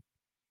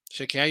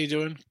 Shake, how you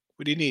doing?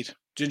 What do you need?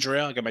 Ginger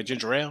ale. I got my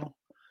ginger ale.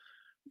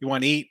 You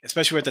want to eat,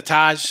 especially with the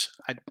Taj.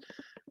 I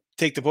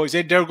take the boys.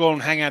 They're going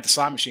and hang out at the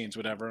slot machines,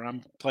 whatever.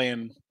 I'm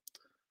playing,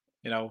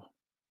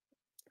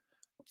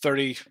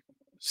 30,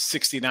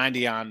 60,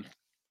 90 on,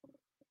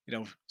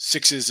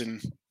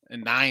 6s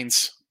and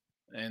 9s,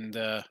 and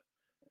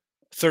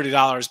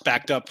 $30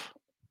 backed up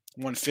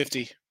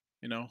 150.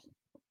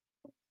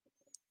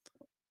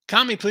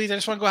 Call me, please. I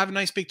just want to go have a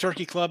nice big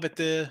turkey club at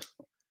the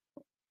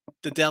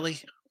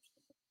deli.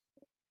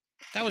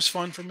 That was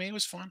fun for me. It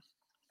was fun.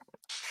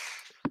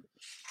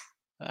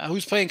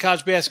 Who's playing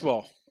college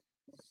basketball?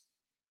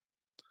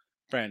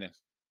 Brandon.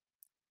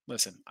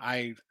 Listen,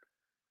 I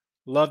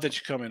love that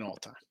you come in all the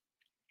time.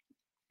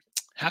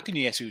 How can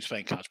you ask who's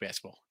playing college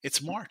basketball?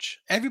 It's March.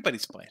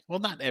 Everybody's playing. Well,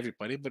 not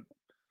everybody, but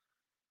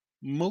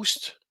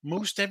most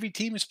every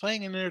team is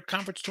playing in their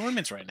conference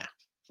tournaments right now.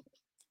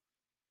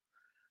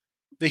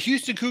 The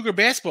Houston Cougar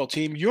basketball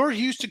team, your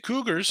Houston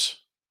Cougars,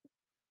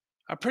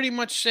 are pretty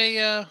much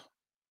one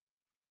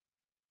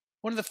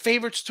of the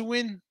favorites to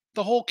win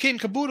the whole kit and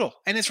caboodle.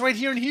 And it's right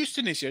here in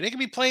Houston this year. They could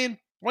be playing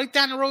right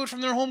down the road from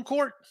their home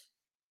court.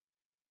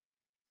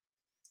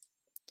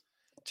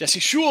 Jesse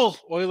Shule,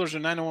 Oilers are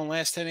 9-1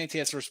 last 10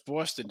 ATS versus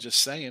Boston.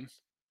 Just saying.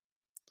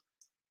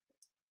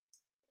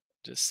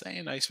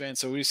 Nice man.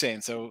 So what are you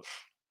saying? So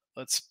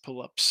let's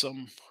pull up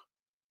some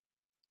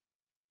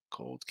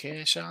cold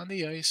cash on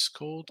the ice.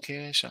 Cold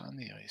cash on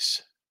the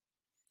ice.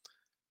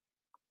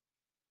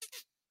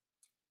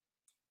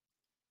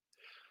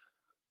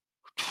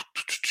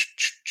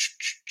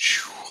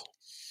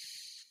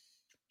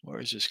 Where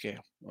is this game?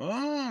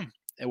 Oh,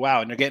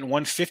 wow. And they're getting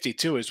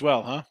 152 as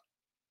well, huh?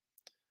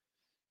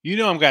 You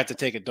know I'm going to have to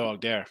take a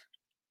dog there.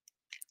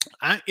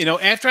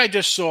 After I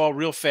just saw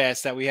real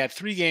fast that we had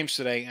 3 games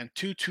today and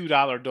two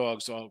 $2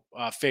 dogs,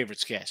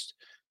 favorites cast.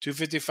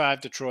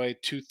 255 Detroit,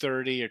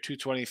 230 or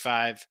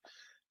 225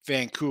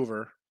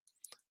 Vancouver.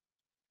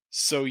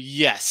 So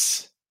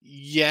yes.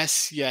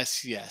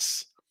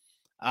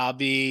 I'll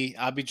be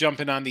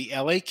jumping on the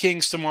LA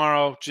Kings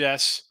tomorrow,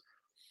 Jess.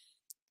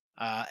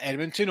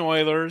 Edmonton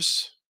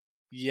Oilers.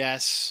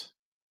 Yes.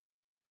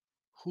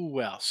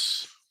 Who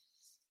else?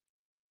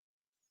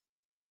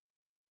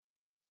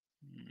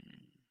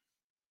 Hmm,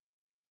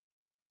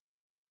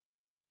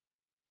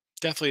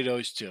 Definitely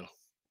those two.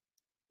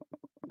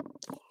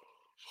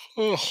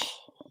 Oh,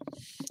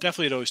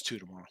 definitely those two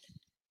tomorrow.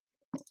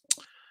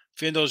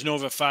 Fandos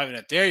Nova 5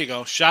 and there you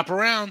go. Shop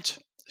around.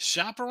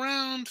 Shop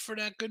around for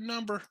that good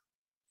number.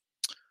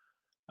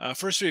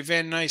 First week,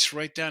 Van Nice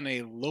write down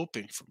a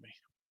loping for me.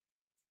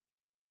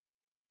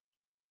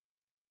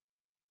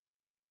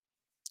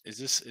 Is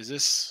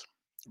this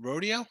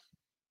rodeo,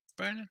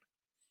 Brandon?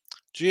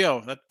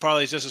 Geo, that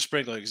probably is just a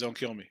sprinkler because don't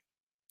kill me.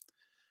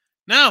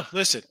 No,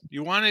 listen,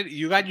 you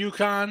got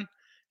UConn,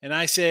 and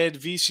I said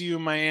VCU,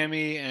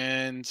 Miami,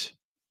 and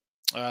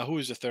who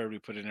was the third we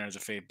put in there as a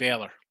fade?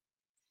 Baylor.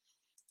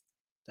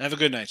 Have a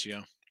good night,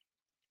 Geo.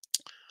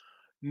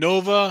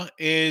 Nova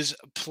is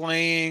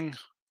playing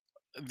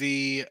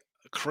the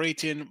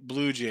Creighton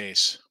Blue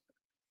Jays.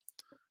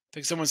 I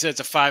think someone said it's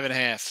a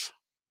 5.5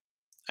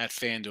 at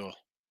FanDuel.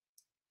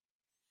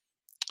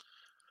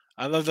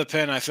 I love the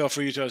pen. I fell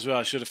for Utah as well.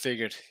 I should have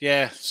figured.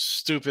 Yeah,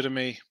 stupid of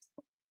me.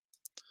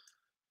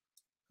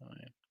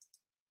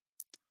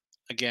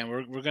 Again,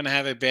 we're gonna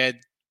have a bad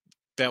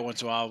bet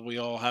once in a while. We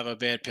all have a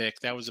bad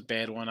pick. That was a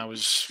bad one. I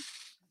just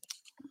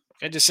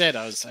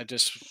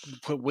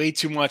put way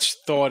too much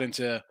thought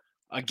into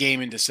a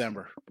game in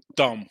December.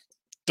 Dumb.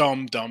 Kid,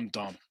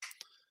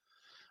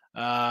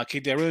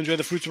 I really enjoy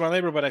the fruits of my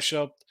labor, but I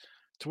show up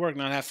to work,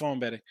 not have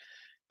fun betting.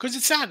 Because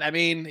it's not.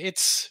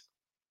 It's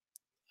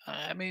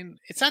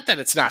not that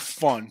it's not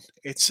fun.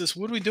 It's just,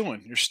 what are we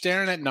doing? You're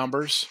staring at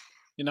numbers.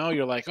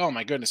 You're like, oh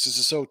my goodness, this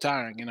is so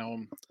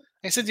tiring.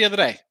 I said the other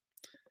day,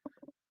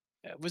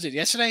 was it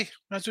yesterday? I'm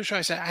not too sure.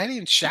 I said I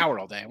didn't shower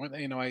all day.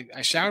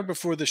 I showered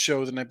before the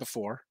show the night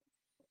before.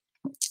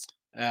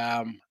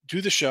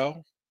 Do the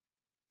show.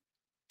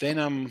 Then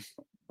I'm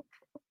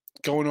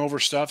going over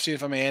stuff, see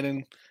if I'm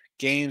adding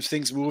games,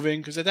 things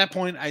moving. Because at that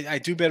point, I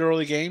do bet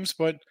early games,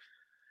 but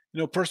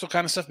personal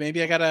kind of stuff.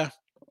 Maybe I gotta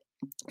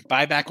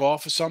buy back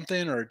off of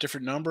something or a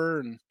different number,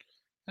 and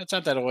that's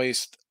not that I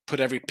always put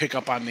every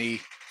pickup on the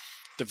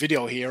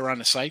video here on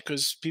the site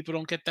because people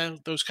don't get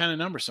those kind of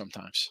numbers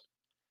sometimes.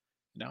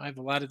 I have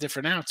a lot of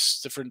different outs,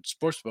 different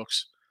sports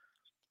books,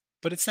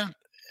 but it's not.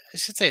 I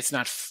should say it's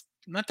not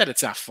that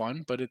it's not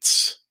fun, but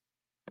it's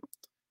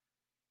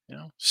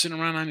sitting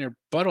around on your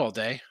butt all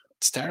day.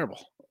 It's terrible.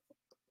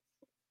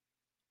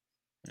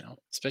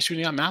 Especially when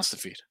you got mouths to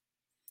feed.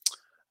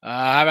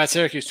 How about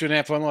Syracuse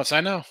 2.5-point loss?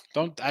 I know.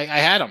 I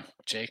had them,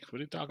 Jake. What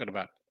are you talking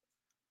about?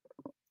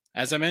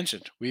 As I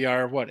mentioned, we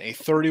are a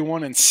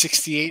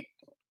 31-68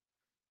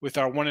 with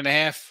our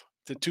 1.5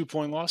 to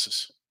 2-point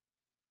losses,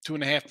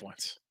 2.5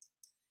 points.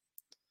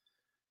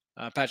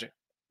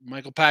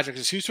 Michael Patrick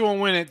says Houston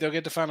won't win it. They'll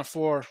get the Final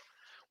Four.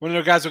 One of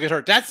their guys will get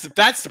hurt. That's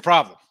the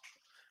problem.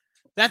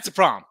 That's the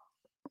problem.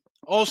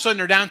 All of a sudden,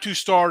 they're down 2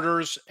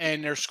 starters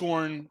and they're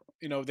scoring.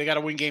 They got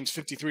to win games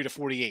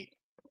 53-48.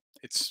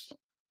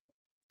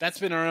 That's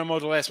been our MO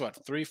the last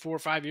 3, 4,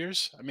 5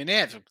 years. I mean, they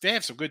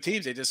have some good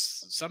teams. They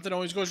just something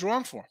always goes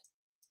wrong for them.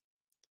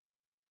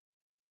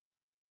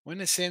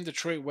 When is Sam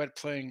Detroit Wet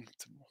playing?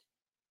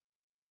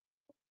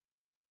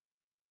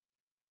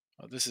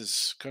 Oh, this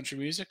is country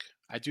music.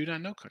 I do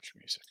not know country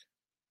music.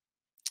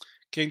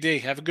 King D,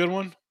 have a good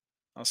one.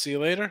 I'll see you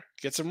later.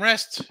 Get some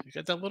rest. You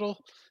got that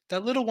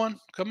little one.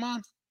 Come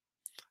on.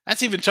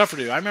 That's even tougher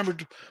to do. I remember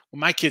when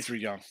my kids were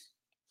young.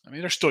 I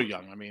mean, they're still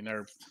young. I mean,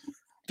 they're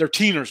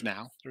teeners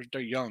now.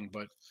 They're young,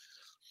 but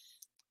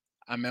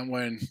I meant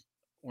when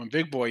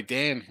Big Boy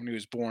Dan, when he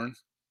was born,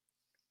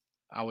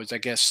 I was, I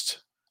guess,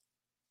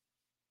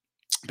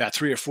 about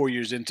 3 or 4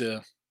 years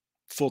into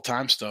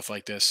full-time stuff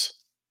like this.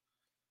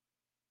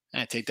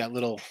 And I take that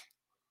little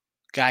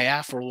guy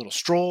out for a little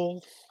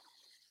stroll.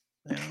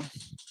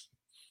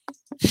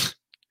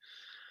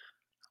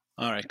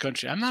 All right,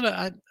 country.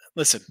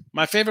 Listen,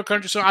 my favorite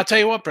country song, I'll tell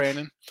you what,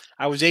 Brandon.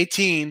 I was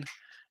 18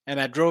 and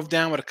I drove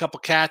down with a couple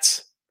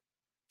cats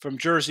from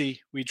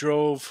Jersey. We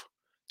drove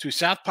to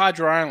South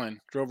Padre Island,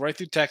 drove right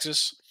through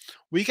Texas.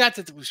 We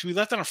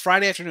left on a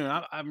Friday afternoon.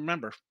 I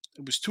remember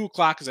it was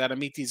 2:00 because I had to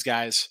meet these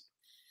guys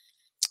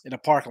in a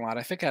parking lot.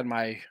 I think I had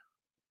I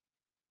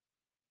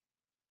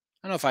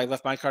don't know if I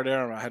left my car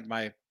there or I had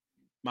my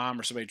mom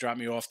or somebody drop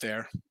me off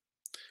there.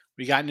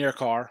 We got in their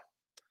car,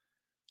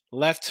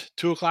 left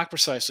 2:00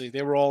 precisely.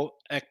 They were all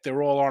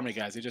Army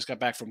guys. They just got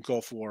back from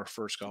Gulf War,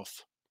 first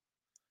Gulf.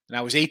 And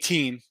I was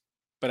 18,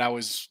 but I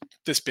was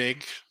this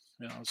big.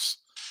 I was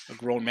a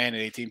grown man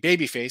at 18,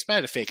 baby face, but I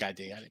had a fake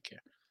ID. I didn't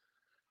care.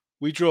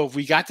 We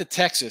got to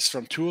Texas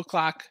from 2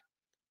 o'clock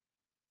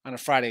on a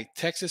Friday.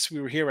 Texas,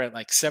 we were here at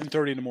like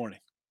 7:30 in the morning.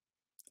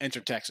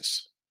 Entered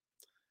Texas.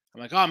 I'm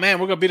like, oh man,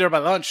 we're gonna be there by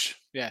lunch.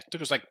 Yeah, it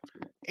took us like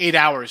 8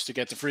 hours to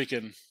get to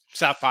freaking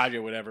South Padre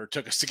or whatever it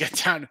took us to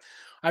get down.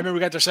 I remember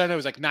we got there Sunday. It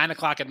was like 9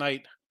 o'clock at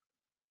night,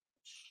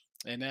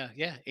 and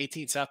yeah,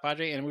 18 South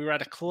Padre, and we were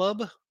at a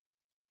club,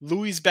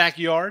 Louis'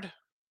 Backyard.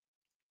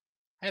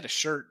 I had a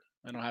shirt.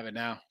 I don't have it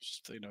now.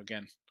 Just,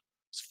 again,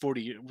 it's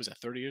 40 years. Was that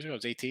 30 years ago? I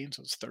was 18,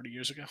 so it's 30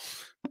 years ago.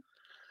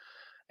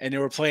 And they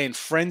were playing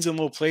Friends in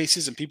Low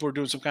Places, and people were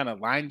doing some kind of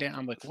line down.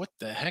 I'm like, what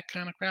the heck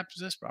kind of crap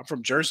is this? Bro? I'm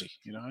from Jersey,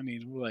 I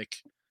mean, we're like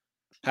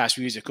house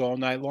music all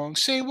night long.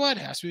 Say what?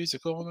 House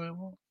music all night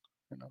long.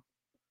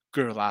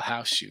 Girl, I'll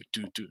house you.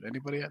 Do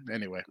anybody?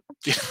 Anyway,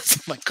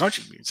 it's like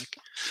country music.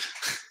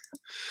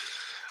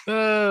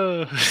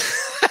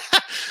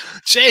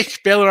 Jake,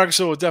 Baylor,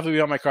 Arkansas will definitely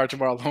be on my card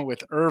tomorrow, along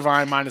with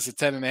Irvine minus a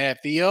 10.5.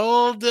 The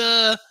old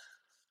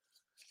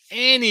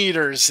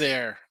anteaters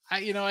there.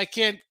 I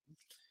can't.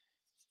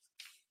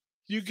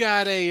 You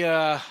got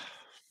a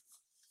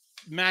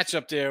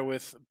matchup there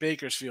with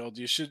Bakersfield.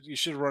 You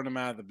should run them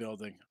out of the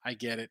building. I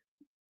get it.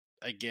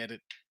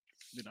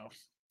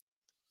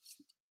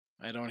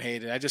 I don't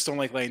hate it. I just don't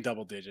like laying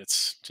double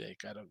digits,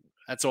 Jake. I don't.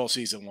 That's all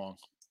season long.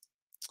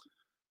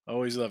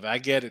 Always love it. I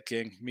get it,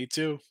 King. Me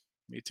too.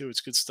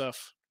 It's good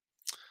stuff.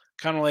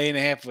 Kind of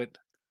 8.5 with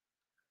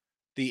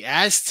the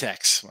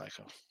Aztecs,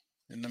 Michael,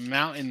 in the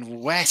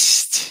Mountain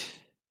West.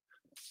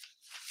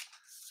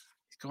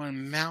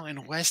 Going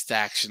Mountain West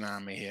action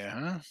on me here,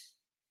 huh?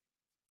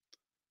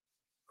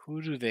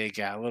 Who do they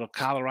got? A little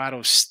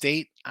Colorado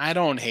State. I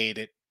don't hate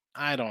it.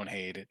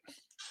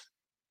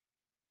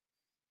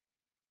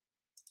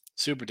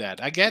 Super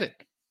Dad. I get it.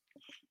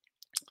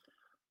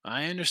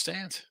 I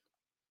understand.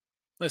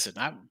 Listen,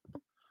 I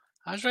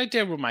was right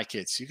there with my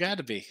kids. You got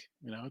to be.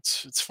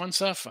 It's fun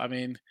stuff. I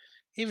mean,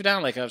 even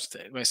down like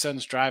my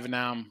son's driving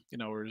now.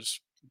 We're just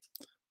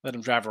let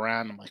him drive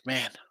around. I'm like,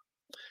 man,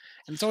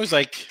 and it's always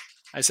like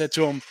I said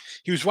to him.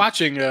 He was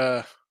watching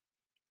one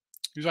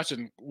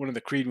of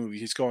the Creed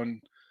movies. He's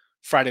going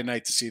Friday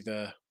night to see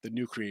the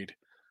new Creed.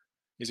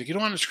 He's like, you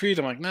don't want to watch Creed?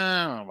 I'm like,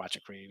 nah, I don't watch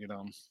a Creed. I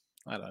don't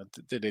know.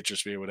 It didn't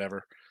interest me or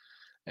whatever.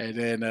 And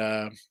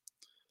then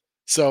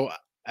so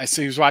I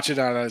see he was watching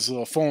on his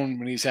little phone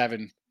when he's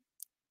having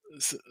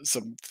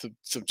some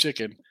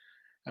chicken.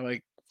 I'm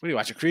like, what are you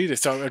watching, Creed?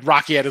 So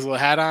Rocky had his little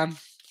hat on,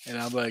 and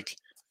I'm like,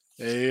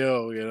 hey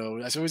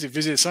yo, I said, was he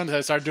visiting his son?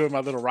 I started doing my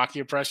little Rocky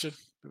impression.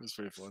 It was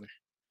pretty funny.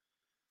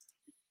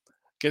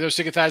 Get those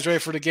chicken thighs ready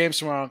for the games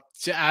tomorrow.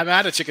 I'm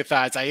out of chicken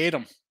thighs. I ate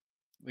them.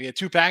 We had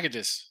 2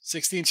 packages,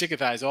 16 chicken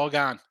thighs, all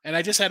gone. And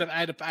I just had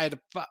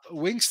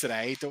wings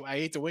today. I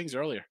ate the wings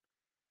earlier.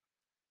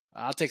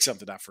 I'll take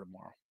something out for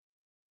tomorrow.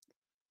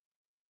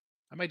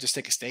 I might just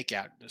take a steak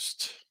out.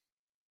 Just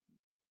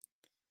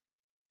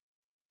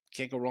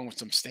can't go wrong with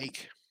some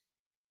steak.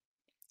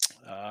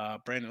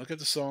 Brandon, look at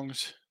the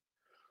songs.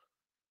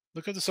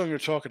 Look at the song you're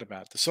talking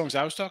about. The songs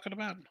I was talking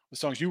about. The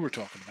songs you were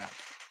talking about.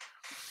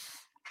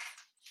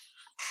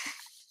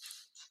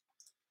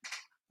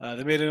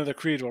 They made another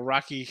Creed. Well,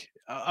 Rocky.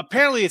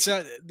 Apparently, it's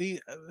not the.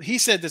 He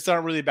said it's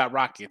not really about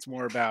Rocky. It's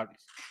more about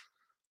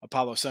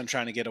Apollo's son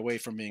trying to get away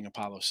from being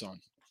Apollo's son.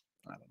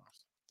 I don't know.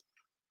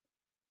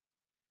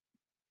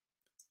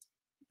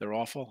 They're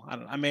awful.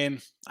 I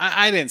mean,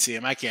 I didn't see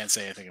him. I can't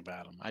say anything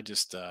about him. I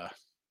just.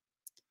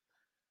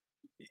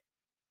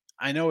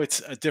 I know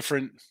it's a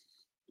different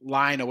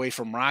line away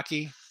from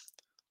Rocky.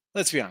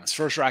 Let's be honest.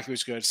 First Rocky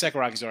was good. Second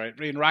Rocky's all right.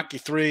 In Rocky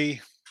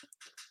 3.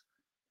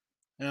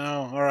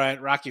 All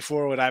right. Rocky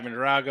 4 with Ivan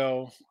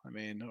Drago. I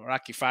mean,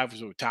 Rocky 5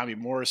 was with Tommy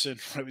Morrison.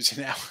 What was it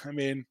now? I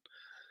mean,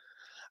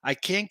 I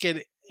can't get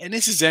it. And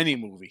this is any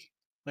movie.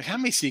 Like, how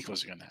many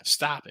sequels are going to have?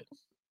 Stop it.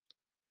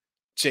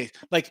 Say,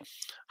 like,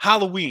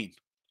 Halloween.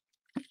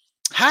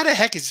 How the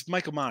heck is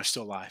Michael Myers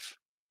still alive?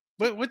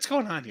 What's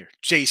going on here?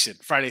 Jason,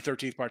 Friday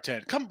 13th, Part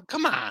 10.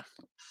 Come on.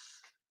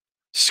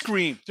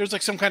 Scream. There's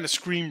like some kind of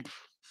Scream.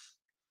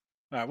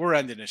 All right, we're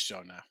ending this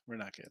show now. We're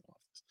not getting off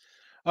this.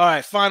 All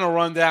right, final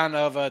rundown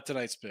of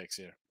tonight's picks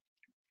here.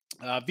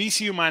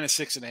 VCU minus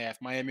 6.5,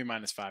 Miami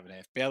minus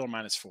 5.5, Baylor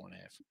minus 4.5,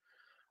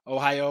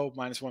 Ohio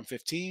minus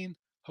 115,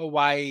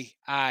 Hawaii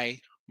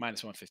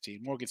minus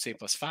 115, Morgan State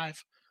plus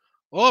 5,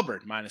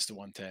 Auburn minus the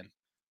 110,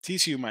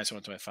 TCU minus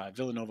 125,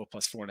 Villanova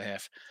plus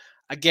 4.5.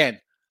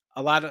 Again,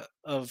 a lot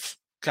of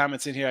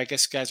comments in here. I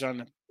guess guys are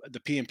on the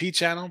PMP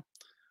channel.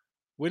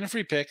 Winning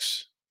free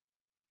picks.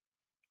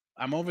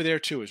 I'm over there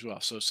too as well.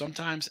 So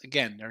sometimes,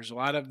 again, there's a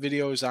lot of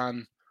videos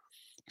on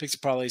Picks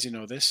and Parlays. You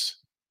know this.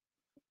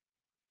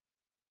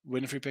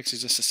 Winning free picks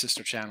is just a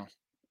sister channel.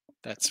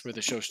 That's where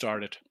the show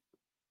started.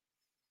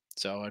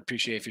 So I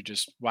appreciate if you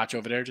just watch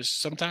over there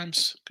just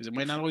sometimes, because it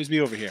might not always be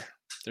over here.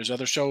 There's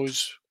other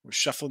shows. We're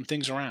shuffling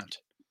things around.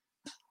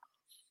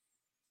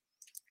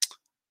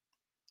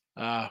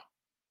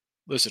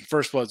 Listen,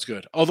 First Blood's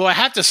good. Although I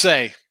have to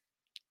say,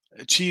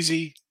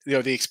 cheesy, the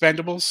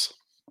Expendables.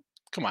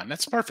 Come on,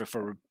 that's perfect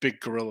for a big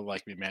gorilla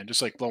like me, man.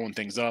 Just like blowing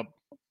things up.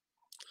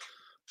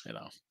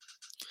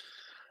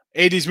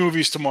 80s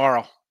movies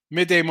tomorrow.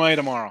 Midday Money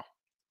tomorrow.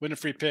 Winning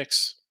free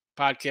picks,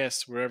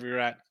 podcasts, wherever you're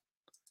at.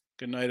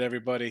 Good night,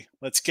 everybody.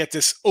 Let's get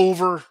this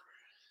over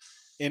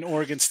in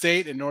Oregon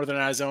State and Northern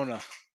Arizona.